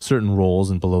certain roles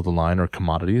and below the line are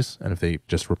commodities, and if they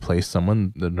just replace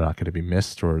someone, they're not going to be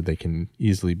missed, or they can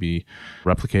easily be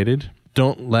replicated.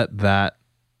 Don't let that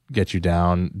get you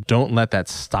down. Don't let that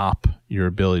stop your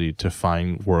ability to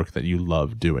find work that you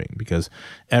love doing, because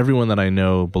everyone that I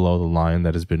know below the line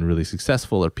that has been really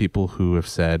successful are people who have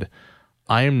said,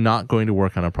 I am not going to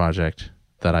work on a project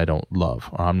that I don't love,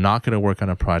 or I'm not going to work on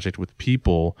a project with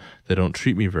people that don't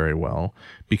treat me very well,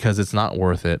 because it's not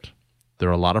worth it. There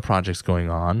are a lot of projects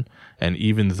going on. And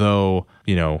even though,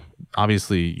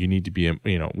 obviously you need to be,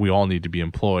 we all need to be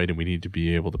employed and we need to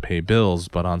be able to pay bills.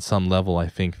 But on some level, I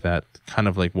think that kind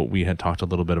of like what we had talked a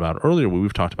little bit about earlier, what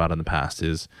we've talked about in the past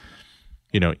is,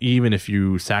 even if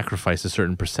you sacrifice a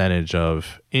certain percentage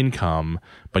of income,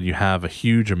 but you have a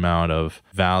huge amount of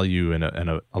value and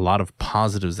a lot of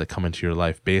positives that come into your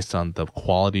life based on the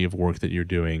quality of work that you're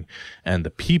doing and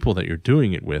the people that you're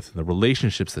doing it with, and the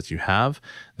relationships that you have,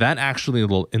 that actually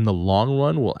will, in the long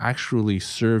run, will actually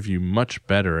serve you much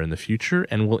better in the future,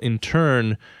 and will in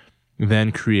turn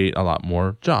then create a lot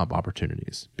more job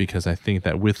opportunities. Because I think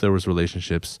that with those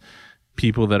relationships,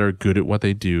 people that are good at what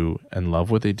they do and love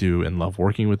what they do and love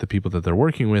working with the people that they're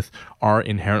working with are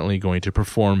inherently going to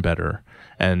perform better.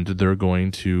 And they're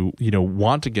going to,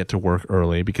 want to get to work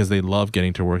early because they love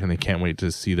getting to work and they can't wait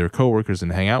to see their coworkers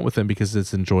and hang out with them because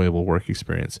it's an enjoyable work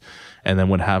experience. And then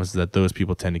what happens is that those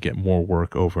people tend to get more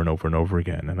work over and over and over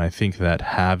again. And I think that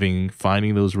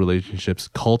finding those relationships,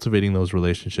 cultivating those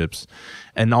relationships,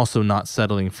 and also not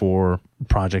settling for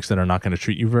projects that are not going to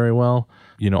treat you very well,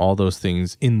 all those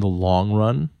things in the long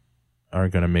run are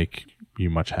going to make you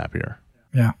much happier.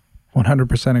 Yeah,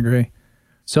 100% agree.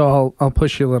 So I'll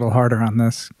push you a little harder on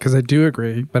this because I do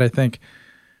agree, but I think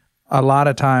a lot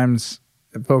of times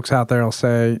folks out there will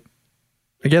say,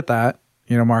 I get that.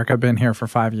 Mark, I've been here for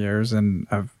 5 years and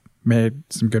I've made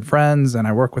some good friends and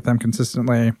I work with them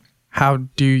consistently. How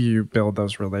do you build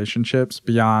those relationships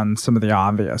beyond some of the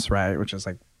obvious, right? Which is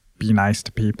like, be nice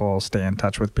to people, stay in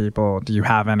touch with people. Do you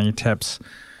have any tips,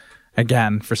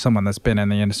 again, for someone that's been in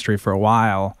the industry for a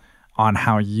while, on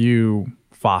how you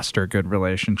foster good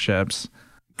relationships?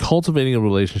 Cultivating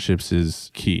relationships is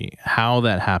key. How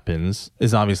that happens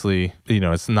is obviously,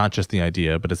 it's not just the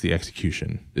idea, but it's the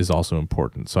execution is also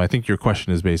important. So I think your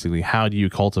question is basically, how do you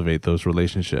cultivate those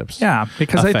relationships? Yeah,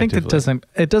 because I think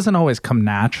it doesn't always come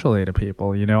naturally to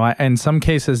people. In some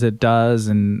cases it does,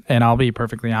 and I'll be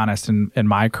perfectly honest. In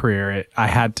my career, I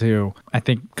had to. I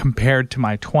think compared to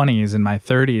my 20s and my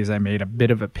 30s, I made a bit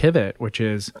of a pivot, which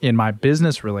is in my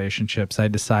business relationships, I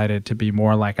decided to be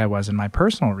more like I was in my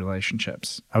personal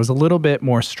relationships. I was a little bit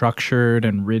more structured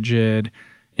and rigid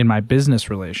in my business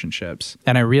relationships.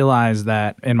 And I realized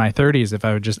that in my 30s, if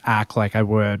I would just act like I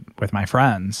would with my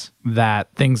friends, that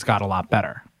things got a lot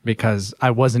better because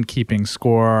I wasn't keeping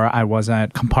score. I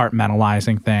wasn't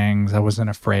compartmentalizing things. I wasn't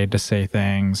afraid to say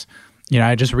things.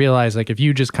 I just realized like if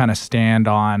you just kind of stand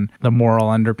on the moral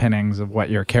underpinnings of what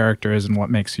your character is and what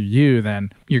makes you you,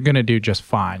 then you're going to do just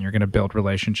fine. You're going to build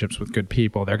relationships with good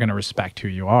people. They're going to respect who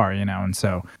you are, and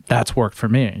so that's worked for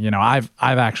me. I've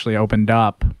actually opened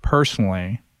up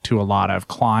personally to a lot of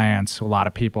clients, a lot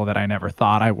of people that I never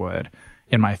thought I would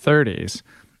in my 30s,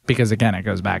 because again, it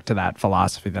goes back to that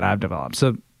philosophy that I've developed.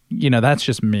 So that's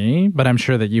just me, but I'm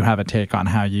sure that you have a take on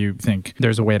how you think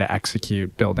there's a way to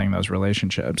execute building those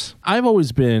relationships. I've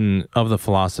always been of the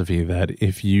philosophy that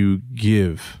if you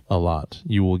give a lot,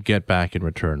 you will get back in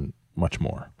return much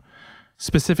more.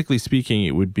 Specifically speaking,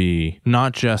 it would be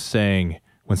not just saying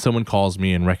when someone calls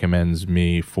me and recommends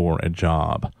me for a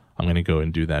job, I'm going to go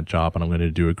and do that job and I'm going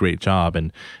to do a great job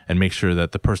and make sure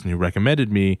that the person who recommended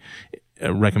me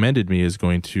is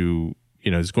going to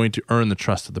earn the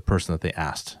trust of the person that they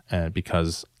asked. And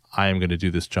because I am going to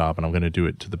do this job and I'm going to do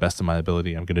it to the best of my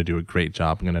ability, I'm going to do a great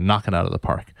job. I'm going to knock it out of the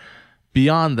park.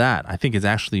 Beyond that, I think it's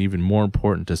actually even more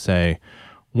important to say,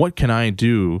 what can I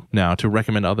do now to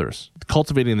recommend others?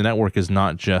 Cultivating the network is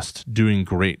not just doing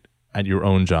great at your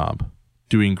own job,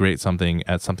 doing great at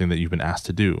something that you've been asked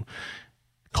to do.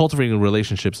 Cultivating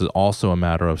relationships is also a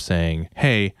matter of saying,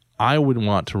 hey, I would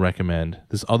want to recommend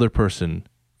this other person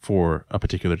for a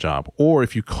particular job. Or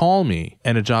if you call me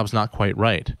and a job's not quite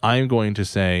right, I'm going to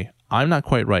say, I'm not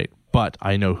quite right, but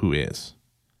I know who is.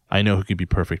 I know who could be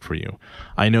perfect for you.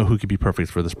 I know who could be perfect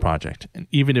for this project. And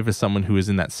even if it's someone who is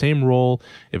in that same role,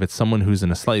 if it's someone who's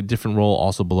in a slightly different role,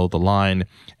 also below the line,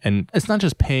 and it's not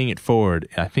just paying it forward.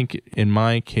 I think in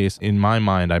my case, in my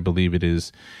mind, I believe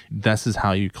this is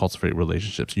how you cultivate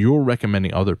relationships. You're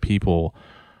recommending other people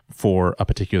for a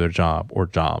particular job or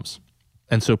jobs.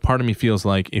 And so part of me feels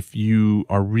like if you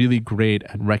are really great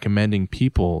at recommending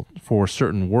people for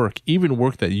certain work, even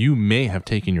work that you may have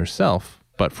taken yourself,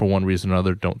 but for one reason or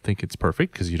another don't think it's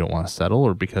perfect because you don't want to settle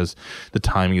or because the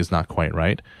timing is not quite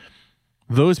right,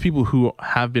 those people who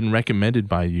have been recommended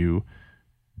by you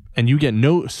and you get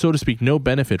no, so to speak, no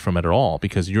benefit from it at all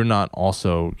because you're not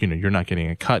also, you're not getting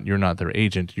a cut, you're not their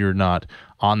agent, you're not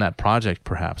on that project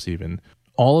perhaps even.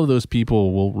 All of those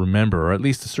people will remember, or at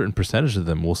least a certain percentage of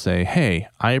them will say, hey,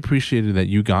 I appreciated that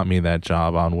you got me that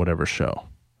job on whatever show.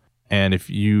 And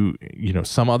if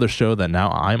some other show that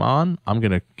now I'm on, I'm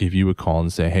going to give you a call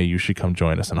and say, hey, you should come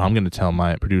join us. And I'm going to tell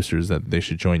my producers that they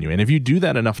should join you. And if you do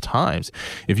that enough times,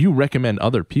 if you recommend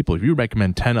other people, if you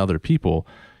recommend 10 other people,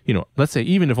 let's say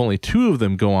even if only 2 of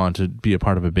them go on to be a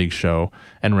part of a big show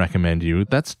and recommend you,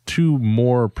 that's 2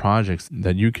 more projects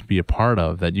that you could be a part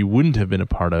of that you wouldn't have been a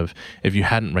part of if you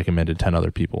hadn't recommended 10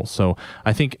 other people. So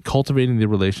I think cultivating the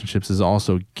relationships is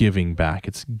also giving back.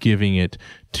 It's giving it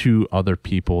to other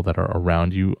people that are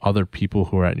around you, other people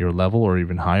who are at your level or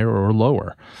even higher or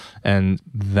lower. And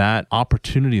that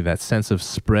opportunity, that sense of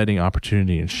spreading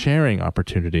opportunity and sharing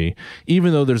opportunity,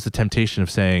 even though there's the temptation of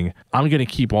saying, I'm going to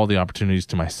keep all the opportunities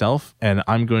to myself and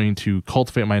I'm going to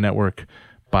cultivate my network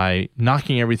by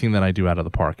knocking everything that I do out of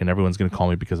the park and everyone's going to call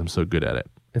me because I'm so good at it.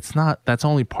 It's not, that's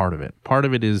only part of it. Part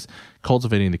of it is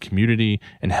cultivating the community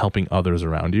and helping others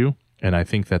around you. And I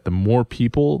think that the more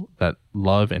people that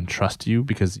love and trust you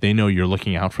because they know you're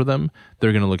looking out for them,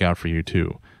 they're going to look out for you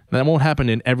too. That won't happen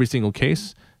in every single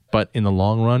case, but in the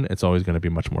long run, it's always going to be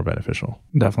much more beneficial.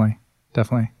 Definitely.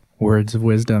 Words of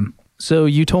wisdom. So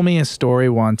you told me a story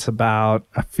once about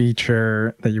a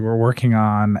feature that you were working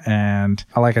on. And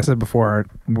like I said before,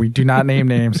 we do not name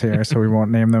names here, so we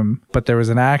won't name them. But there was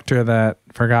an actor that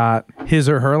forgot his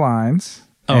or her lines.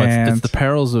 Oh, it's the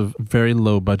perils of very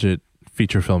low budget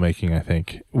feature filmmaking, I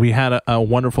think. We had a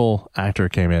wonderful actor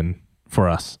came in for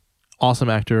us. Awesome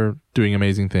actor, doing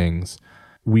amazing things.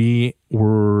 We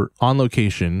were on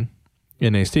location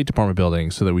in a State Department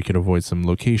building so that we could avoid some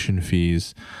location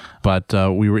fees. But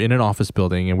we were in an office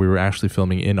building and we were actually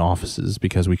filming in offices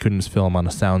because we couldn't film on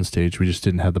a soundstage. We just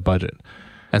didn't have the budget.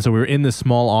 And so we were in this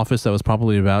small office that was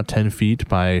probably about 10 feet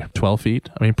by 12 feet.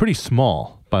 I mean, pretty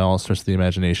small by all sorts of the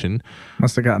imagination.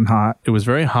 Must have gotten hot. It was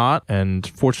very hot, and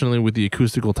fortunately with the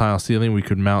acoustical tile ceiling, we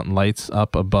could mount lights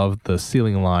up above the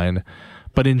ceiling line.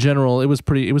 But in general, it was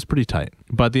pretty tight.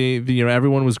 But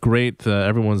everyone was great.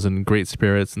 Everyone was in great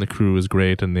spirits, and the crew was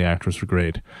great, and the actors were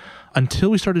great. Until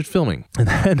we started filming, and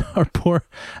then our poor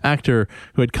actor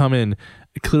who had come in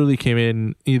clearly came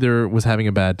in, either was having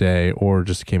a bad day or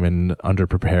just came in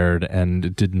underprepared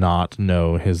and did not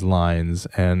know his lines.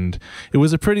 And it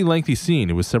was a pretty lengthy scene.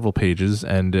 It was several pages.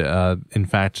 And in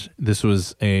fact, this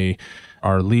was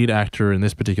our lead actor and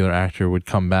this particular actor would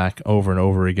come back over and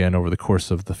over again over the course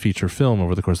of the feature film,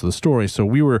 over the course of the story. So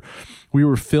we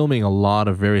were filming a lot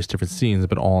of various different scenes,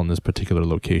 but all in this particular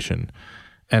location.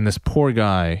 And this poor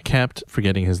guy kept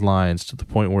forgetting his lines to the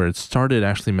point where it started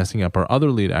actually messing up our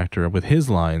other lead actor with his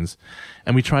lines.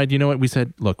 And we tried, we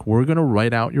said, look, we're going to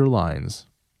write out your lines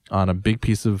on a big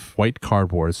piece of white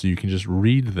cardboard so you can just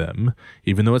read them.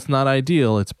 Even though it's not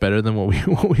ideal, it's better than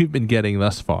what we've been getting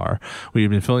thus far. We've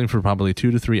been filming for probably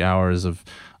 2 to 3 hours of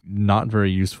not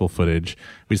very useful footage.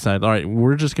 We decided, all right,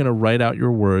 we're just going to write out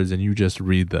your words and you just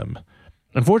read them.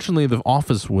 Unfortunately, the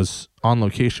office was on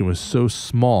location was so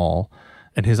small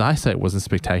and his eyesight wasn't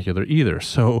spectacular either.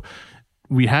 So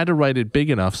we had to write it big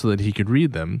enough so that he could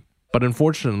read them. But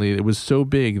unfortunately, it was so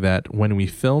big that when we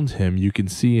filmed him, you can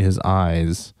see his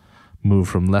eyes move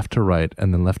from left to right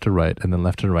and then left to right and then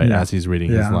left to right as he's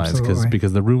reading his lines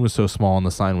because the room was so small and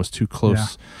the sign was too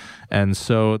close. Yeah. And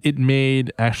so it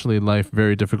made actually life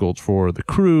very difficult for the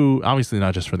crew, obviously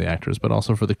not just for the actors, but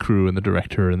also for the crew and the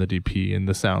director and the DP and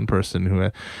the sound person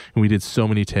who we did so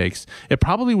many takes. It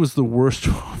probably was the worst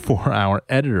for our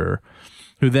editor,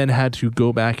 who then had to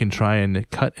go back and try and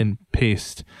cut and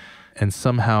paste and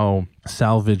somehow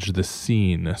salvage the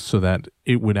scene so that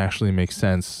it would actually make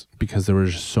sense, because there were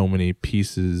just so many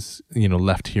pieces,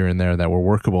 left here and there that were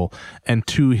workable. And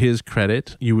to his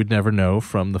credit, you would never know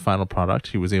from the final product.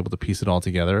 He was able to piece it all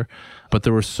together. But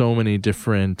there were so many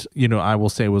different, I will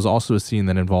say it was also a scene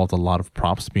that involved a lot of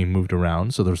props being moved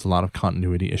around. So there was a lot of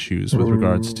continuity issues with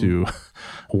regards to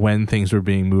when things were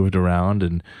being moved around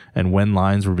and when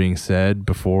lines were being said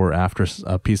before or after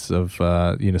a piece of,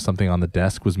 something on the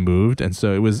desk was moved. And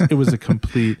so it was a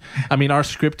complete, our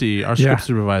script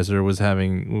supervisor was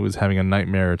having a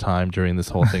nightmare time during this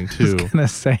whole thing too. I was gonna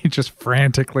say, just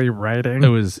frantically writing. It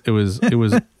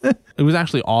was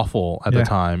actually awful at the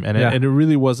time, and it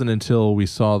really wasn't until we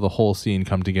saw the whole scene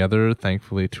come together,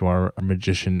 thankfully to our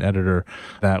magician editor,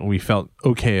 that we felt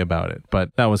okay about it.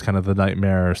 But that was kind of the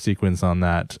nightmare sequence on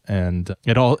that, and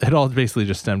it all basically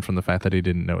just stemmed from the fact that he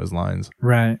didn't know his lines.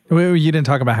 Right. Well, you didn't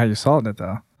talk about how you solved it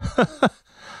though.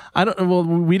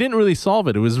 We didn't really solve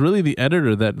it. It was really the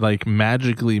editor that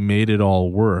magically made it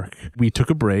all work. We took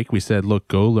a break. We said, look,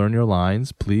 go learn your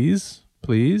lines, please,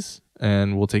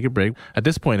 and we'll take a break. At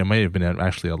this point, it may have been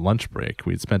actually a lunch break.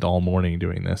 We'd spent all morning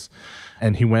doing this.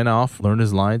 And he went off, learned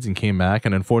his lines, and came back.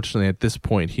 And unfortunately, at this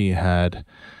point, he had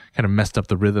kind of messed up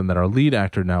the rhythm that our lead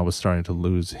actor now was starting to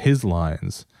lose his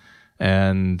lines.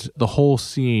 And the whole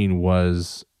scene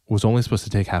was only supposed to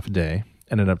take half a day.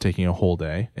 Ended up taking a whole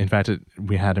day. In fact,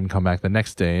 we had him come back the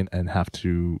next day and have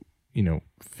to,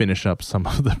 finish up some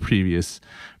of the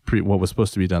what was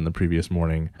supposed to be done the previous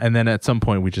morning. And then at some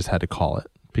point, we just had to call it,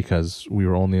 because we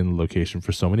were only in the location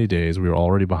for so many days. We were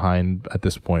already behind at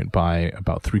this point by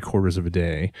about 3/4 of a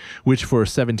day, which for a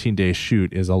 17-day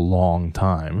shoot is a long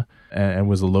time, and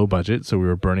was a low budget. So we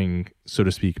were burning, so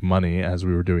to speak, money as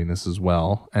we were doing this as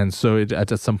well. And so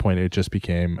at some point, it just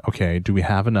became, okay, do we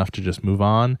have enough to just move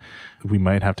on? We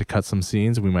might have to cut some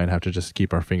scenes. We might have to just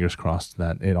keep our fingers crossed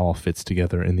that it all fits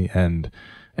together in the end.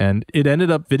 And it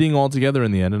ended up fitting all together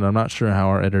in the end, and I'm not sure how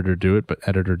our editor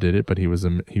did it, but he was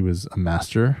a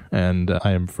master, and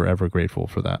I am forever grateful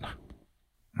for that.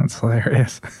 That's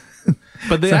hilarious.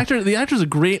 But the actor's a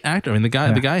great actor. The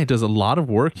guy does a lot of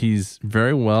work. He's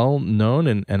very well known,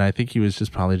 and I think he was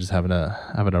just probably just having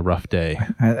a rough day.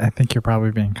 I think you're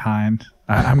probably being kind.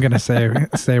 I'm gonna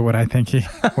say what I think he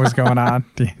was going on.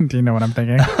 Do you know what I'm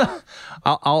thinking?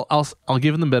 I'll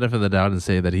give him the benefit of the doubt and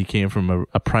say that he came from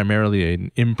a primarily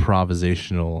an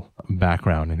improvisational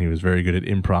background, and he was very good at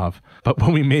improv. But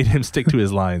when we made him stick to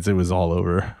his lines, it was all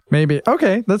over. Maybe.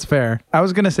 Okay, that's fair. I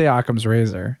was gonna say Occam's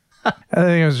Razor. I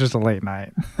think it was just a late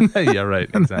night. Yeah, right.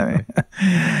 Exactly.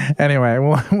 Anyway,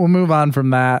 we'll move on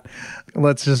from that.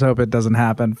 Let's just hope it doesn't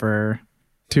happen for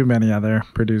too many other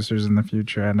producers in the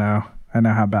future. I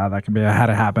know how bad that can be. I had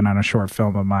it happen on a short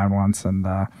film of mine once, and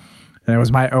it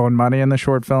was my own money in the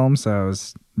short film, so it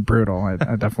was brutal. I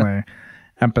definitely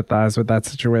empathize with that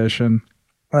situation.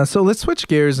 So let's switch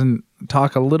gears and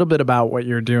talk a little bit about what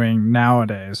you're doing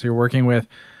nowadays. You're working with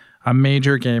a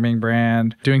major gaming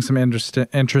brand, doing some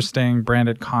interesting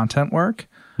branded content work.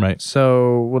 Right.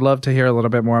 So would love to hear a little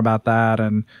bit more about that,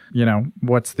 and,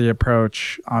 what's the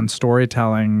approach on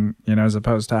storytelling, as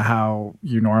opposed to how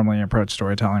you normally approach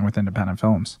storytelling with independent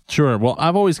films. Sure. Well,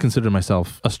 I've always considered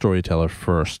myself a storyteller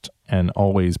first, and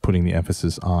always putting the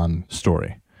emphasis on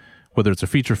story. Whether it's a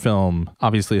feature film,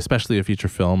 obviously, especially a feature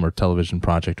film or television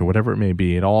project or whatever it may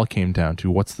be, it all came down to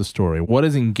what's the story? What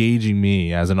is engaging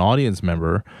me as an audience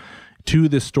member to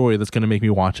this story that's going to make me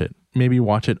watch it? Maybe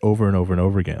watch it over and over and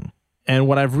over again. And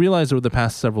what I've realized over the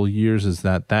past several years is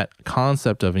that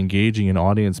concept of engaging an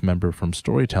audience member from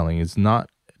storytelling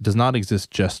does not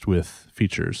exist just with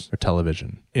features or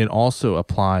television. It also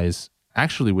applies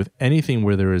actually with anything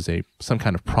where there is some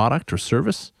kind of product or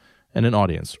service and an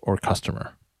audience or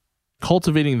customer.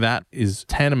 Cultivating that is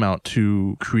tantamount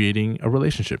to creating a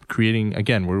relationship.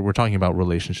 Again, we're talking about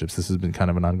relationships. This has been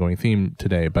kind of an ongoing theme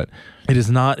today, but it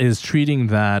is treating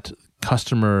that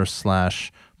customer /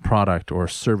 product or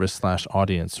service /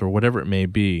 audience or whatever it may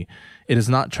be. It is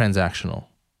not transactional.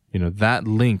 That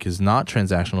link is not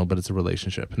transactional, but it's a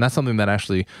relationship. And that's something that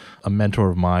actually a mentor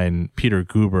of mine, Peter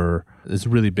Guber, is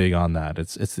really big on that.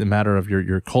 It's a matter of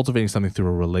you're cultivating something through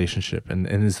a relationship, and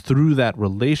it's through that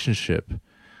relationship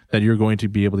that you're going to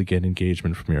be able to get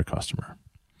engagement from your customer.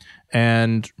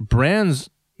 And brands,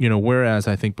 whereas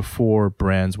I think before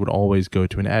brands would always go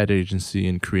to an ad agency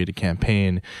and create a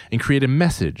campaign and create a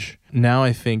message, now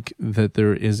I think that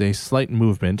there is a slight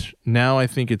movement. Now I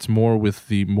think it's more with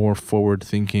the more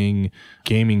forward-thinking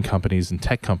gaming companies and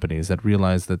tech companies that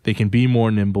realize that they can be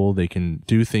more nimble, they can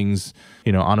do things,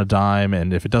 on a dime,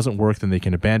 and if it doesn't work, then they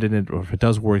can abandon it, or if it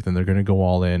does work, then they're going to go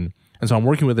all in. And so I'm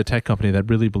working with a tech company that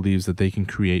really believes that they can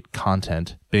create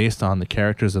content based on the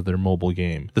characters of their mobile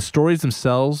game. The stories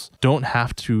themselves don't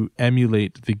have to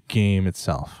emulate the game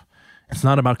itself. It's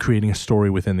not about creating a story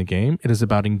within the game. It is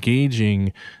about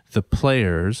engaging the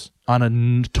players on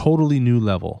a totally new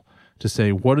level to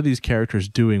say, what are these characters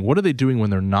doing? What are they doing when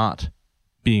they're not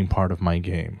being part of my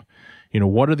game?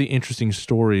 What are the interesting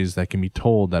stories that can be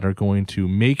told that are going to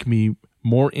make me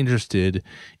more interested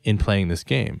in playing this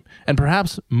game? And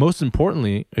perhaps most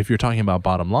importantly, if you're talking about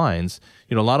bottom lines,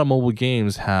 a lot of mobile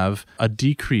games have a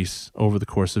decrease over the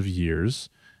course of years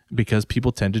because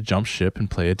people tend to jump ship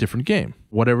and play a different game,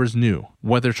 whatever's new.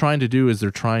 What they're trying to do is they're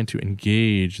trying to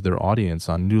engage their audience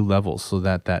on new levels so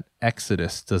that that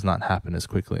exodus does not happen as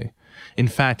quickly. In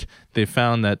fact, they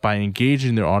found that by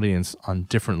engaging their audience on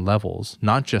different levels,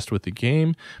 not just with the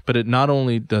game, but it not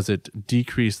only does it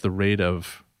decrease the rate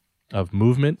of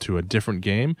movement to a different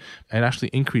game, it actually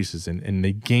increases and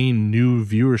they gain new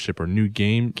viewership or new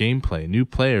gameplay, new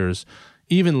players,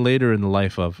 even later in the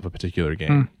life of a particular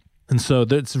game. And so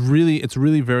it's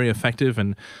really very effective,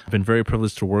 and I've been very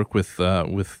privileged to work with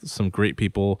some great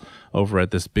people over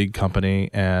at this big company.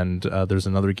 And there's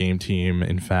another game team,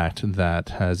 in fact, that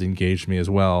has engaged me as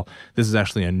well. This is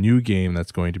actually a new game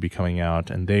that's going to be coming out,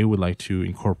 and they would like to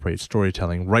incorporate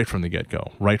storytelling right from the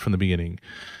get-go, right from the beginning.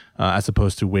 As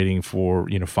opposed to waiting for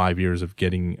 5 years of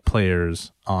getting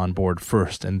players on board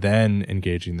first and then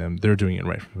engaging them. They're doing it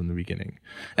right from the beginning.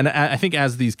 And I think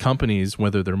as these companies,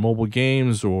 whether they're mobile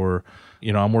games or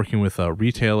I'm working with a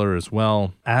retailer as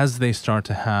well, as they start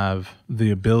to have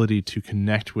the ability to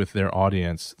connect with their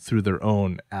audience through their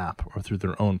own app or through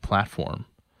their own platform,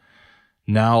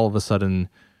 now all of a sudden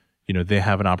they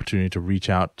have an opportunity to reach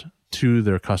out to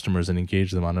their customers and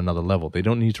engage them on another level. They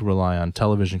don't need to rely on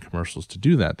television commercials to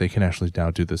do that. They can actually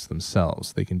now do this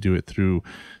themselves. They can do it through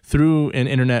an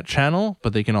internet channel,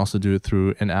 but they can also do it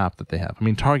through an app that they have. I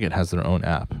mean, Target has their own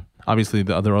app. Obviously,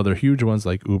 there are other huge ones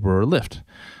like Uber or Lyft.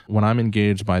 When I'm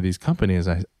engaged by these companies,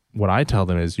 what I tell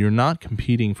them is you're not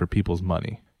competing for people's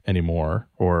money anymore,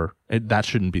 that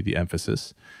shouldn't be the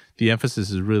emphasis. The emphasis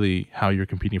is really how you're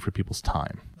competing for people's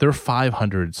time. There are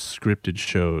 500 scripted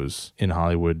shows in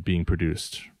Hollywood being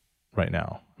produced right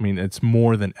now. I mean, it's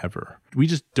more than ever. We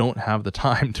just don't have the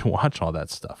time to watch all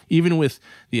that stuff. Even with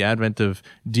the advent of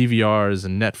DVRs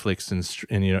and Netflix and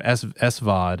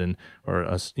SVOD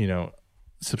or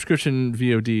subscription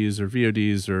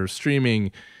VODs or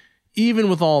streaming, even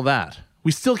with all that,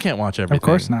 we still can't watch everything. Of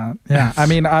course not. Yeah. I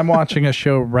mean, I'm watching a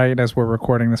show right as we're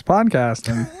recording this podcast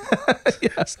and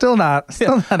still not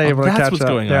able to catch up. That's what's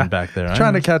going on back there.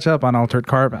 Trying to catch up on Altered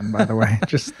Carbon, by the way.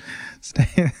 Just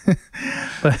stay.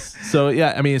 So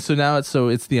now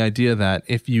it's the idea that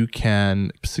if you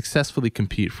can successfully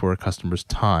compete for a customer's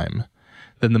time,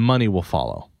 then the money will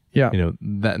follow. Yeah.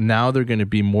 That now they're going to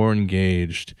be more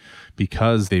engaged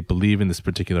because they believe in this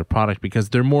particular product, because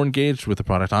they're more engaged with the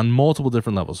product on multiple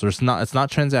different levels. So it's not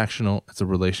transactional, it's a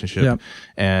relationship. Yep.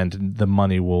 And the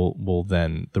money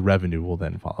the revenue will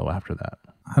then follow after that.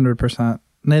 100%.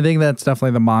 And I think that's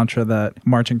definitely the mantra that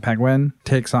Marching Penguin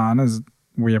takes on as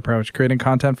we approach creating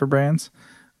content for brands.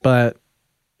 But,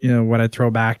 what I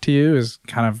throw back to you is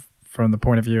kind of from the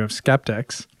point of view of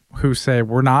skeptics who say,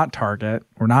 we're not Target,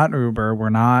 we're not Uber, we're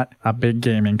not a big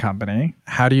gaming company.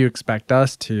 How do you expect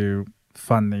us to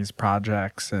fund these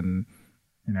projects and,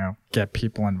 get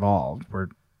people involved?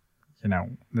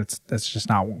 That's just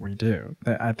not what we do.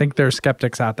 I think there are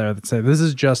skeptics out there that say this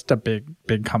is just a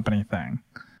big company thing.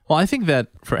 Well, I think that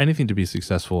for anything to be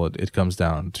successful, it comes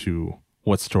down to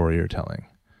what story you're telling.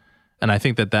 And I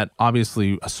think that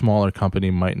obviously a smaller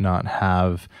company might not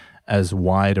have as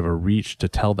wide of a reach to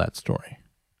tell that story.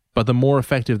 But the more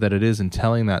effective that it is in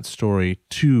telling that story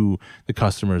to the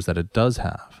customers that it does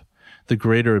have, the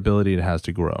greater ability it has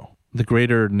to grow, the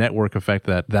greater network effect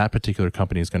that particular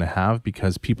company is going to have,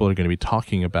 because people are going to be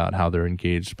talking about how they're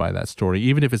engaged by that story,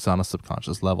 even if it's on a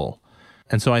subconscious level.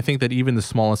 And so I think that even the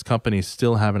smallest companies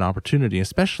still have an opportunity,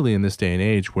 especially in this day and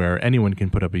age where anyone can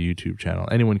put up a YouTube channel,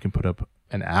 anyone can put up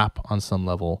an app on some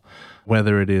level,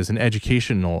 whether it is an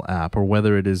educational app or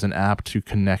whether it is an app to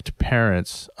connect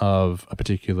parents of a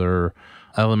particular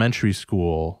elementary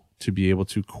school to be able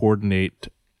to coordinate,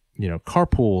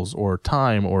 carpools or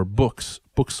time or book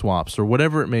swaps or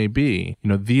whatever it may be.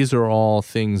 These are all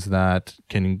things that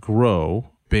can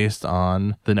grow based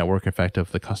on the network effect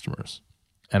of the customers.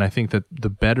 And I think that the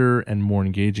better and more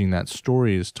engaging that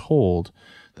story is told,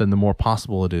 then the more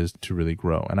possible it is to really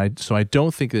grow. And I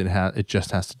don't think that it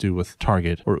just has to do with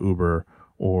Target or Uber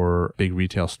or big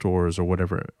retail stores or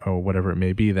whatever it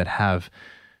may be that have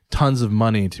tons of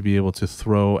money to be able to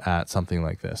throw at something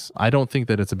like this. I don't think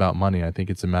that it's about money. I think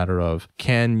it's a matter of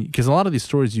because a lot of these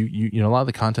stories, you know, a lot of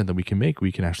the content that we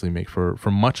can actually make for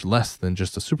much less than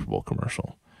just a Super Bowl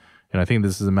commercial. And I think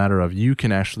this is a matter of you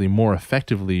can actually more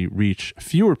effectively reach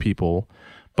fewer people,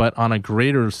 but on a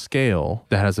greater scale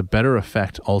that has a better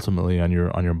effect ultimately on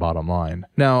your bottom line.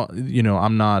 Now, you know,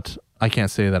 I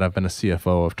can't say that I've been a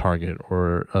CFO of Target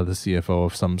or the CFO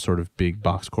of some sort of big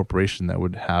box corporation that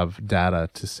would have data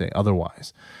to say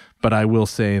otherwise. But I will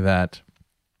say that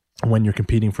when you're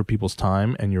competing for people's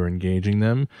time and you're engaging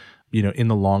them, you know, in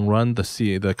the long run,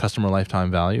 the customer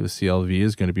lifetime value, the CLV,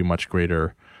 is going to be much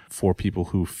greater for people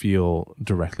who feel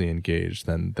directly engaged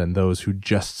than those who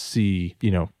just see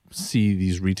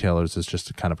these retailers as just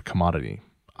a kind of a commodity.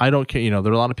 I don't care. You know,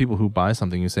 there are a lot of people who buy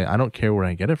something and say, I don't care where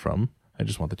I get it from. I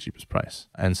just want the cheapest price.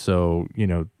 And so, you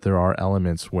know, there are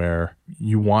elements where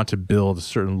you want to build a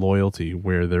certain loyalty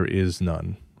where there is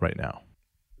none right now.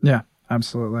 Yeah,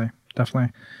 absolutely.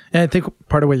 Definitely. And I think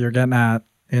part of what you're getting at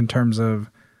in terms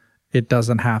of it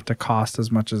doesn't have to cost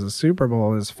as much as a Super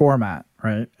Bowl is format,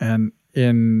 right? And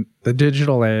in the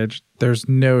digital age, there's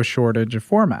no shortage of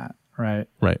format, right?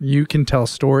 Right. You can tell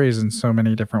stories in so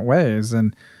many different ways.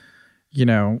 And, you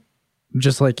know,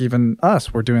 just like even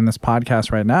us, we're doing this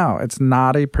podcast right now. It's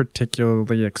not a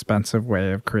particularly expensive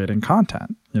way of creating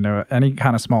content. You know, any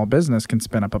kind of small business can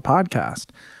spin up a podcast.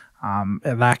 And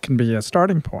that can be a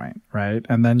starting point, right?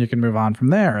 And then you can move on from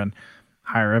there and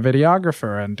hire a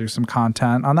videographer and do some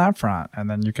content on that front. And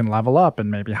then you can level up and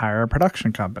maybe hire a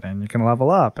production company, and you can level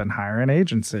up and hire an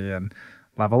agency and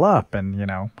level up and, you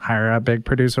know, hire a big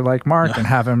producer like Mark and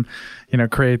have him, you know,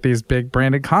 create these big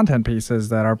branded content pieces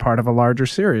that are part of a larger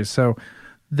series. So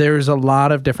there's a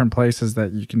lot of different places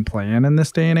that you can play in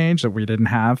this day and age that we didn't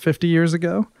have 50 years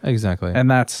ago. Exactly.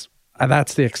 And that's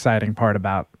the exciting part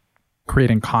about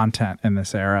creating content in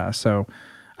this era. So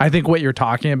I think what you're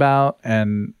talking about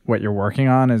and what you're working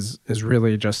on is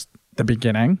really just the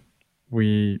beginning.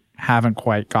 We haven't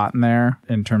quite gotten there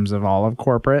in terms of all of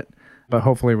corporate, but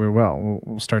hopefully we will.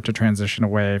 We'll start to transition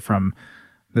away from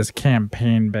this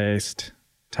campaign-based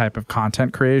type of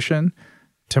content creation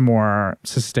to more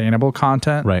sustainable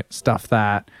content, right? Stuff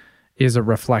that is a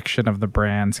reflection of the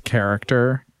brand's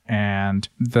character and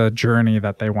the journey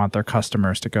that they want their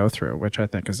customers to go through, which I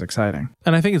think is exciting.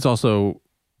 And I think it's also,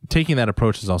 taking that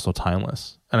approach is also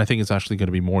timeless. And I think it's actually going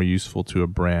to be more useful to a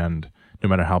brand, no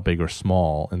matter how big or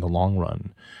small, in the long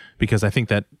run. Because I think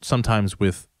that sometimes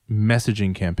with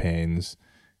messaging campaigns,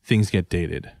 things get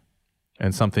dated.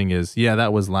 And something is, yeah,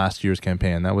 that was last year's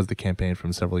campaign. That was the campaign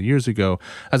from several years ago,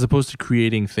 as opposed to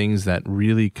creating things that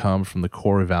really come from the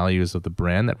core values of the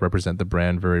brand, that represent the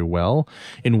brand very well,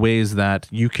 in ways that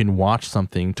you can watch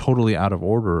something totally out of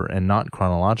order and not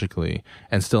chronologically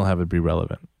and still have it be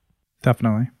relevant.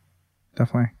 Definitely.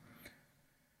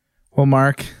 Well,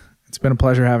 Mark, it's been a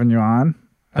pleasure having you on.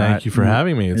 Thank you for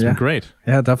having me. It's been great.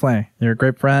 Yeah, definitely. You're a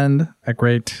great friend, a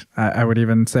great, I would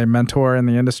even say, mentor in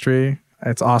the industry.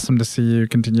 It's awesome to see you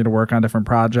continue to work on different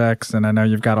projects. And I know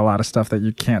you've got a lot of stuff that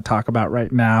you can't talk about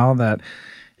right now that,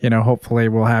 you know, hopefully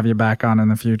we'll have you back on in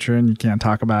the future and you can't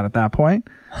talk about at that point.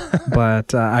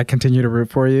 But I continue to root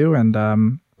for you,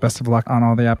 and best of luck on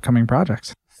all the upcoming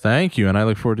projects. Thank you. And I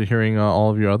look forward to hearing all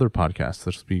of your other podcasts.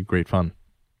 This will be great fun.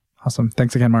 Awesome.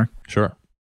 Thanks again, Mark. Sure.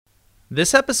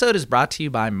 This episode is brought to you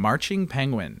by Marching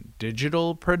Penguin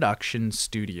Digital Production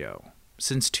Studio.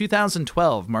 Since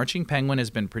 2012, Marching Penguin has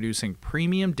been producing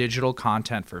premium digital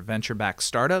content for venture-backed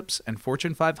startups and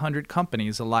Fortune 500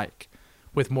 companies alike.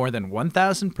 With more than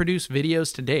 1,000 produced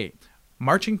videos to date,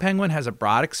 Marching Penguin has a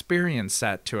broad experience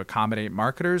set to accommodate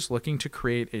marketers looking to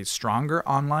create a stronger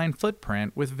online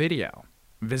footprint with video.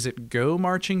 Visit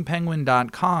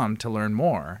gomarchingpenguin.com to learn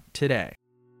more today.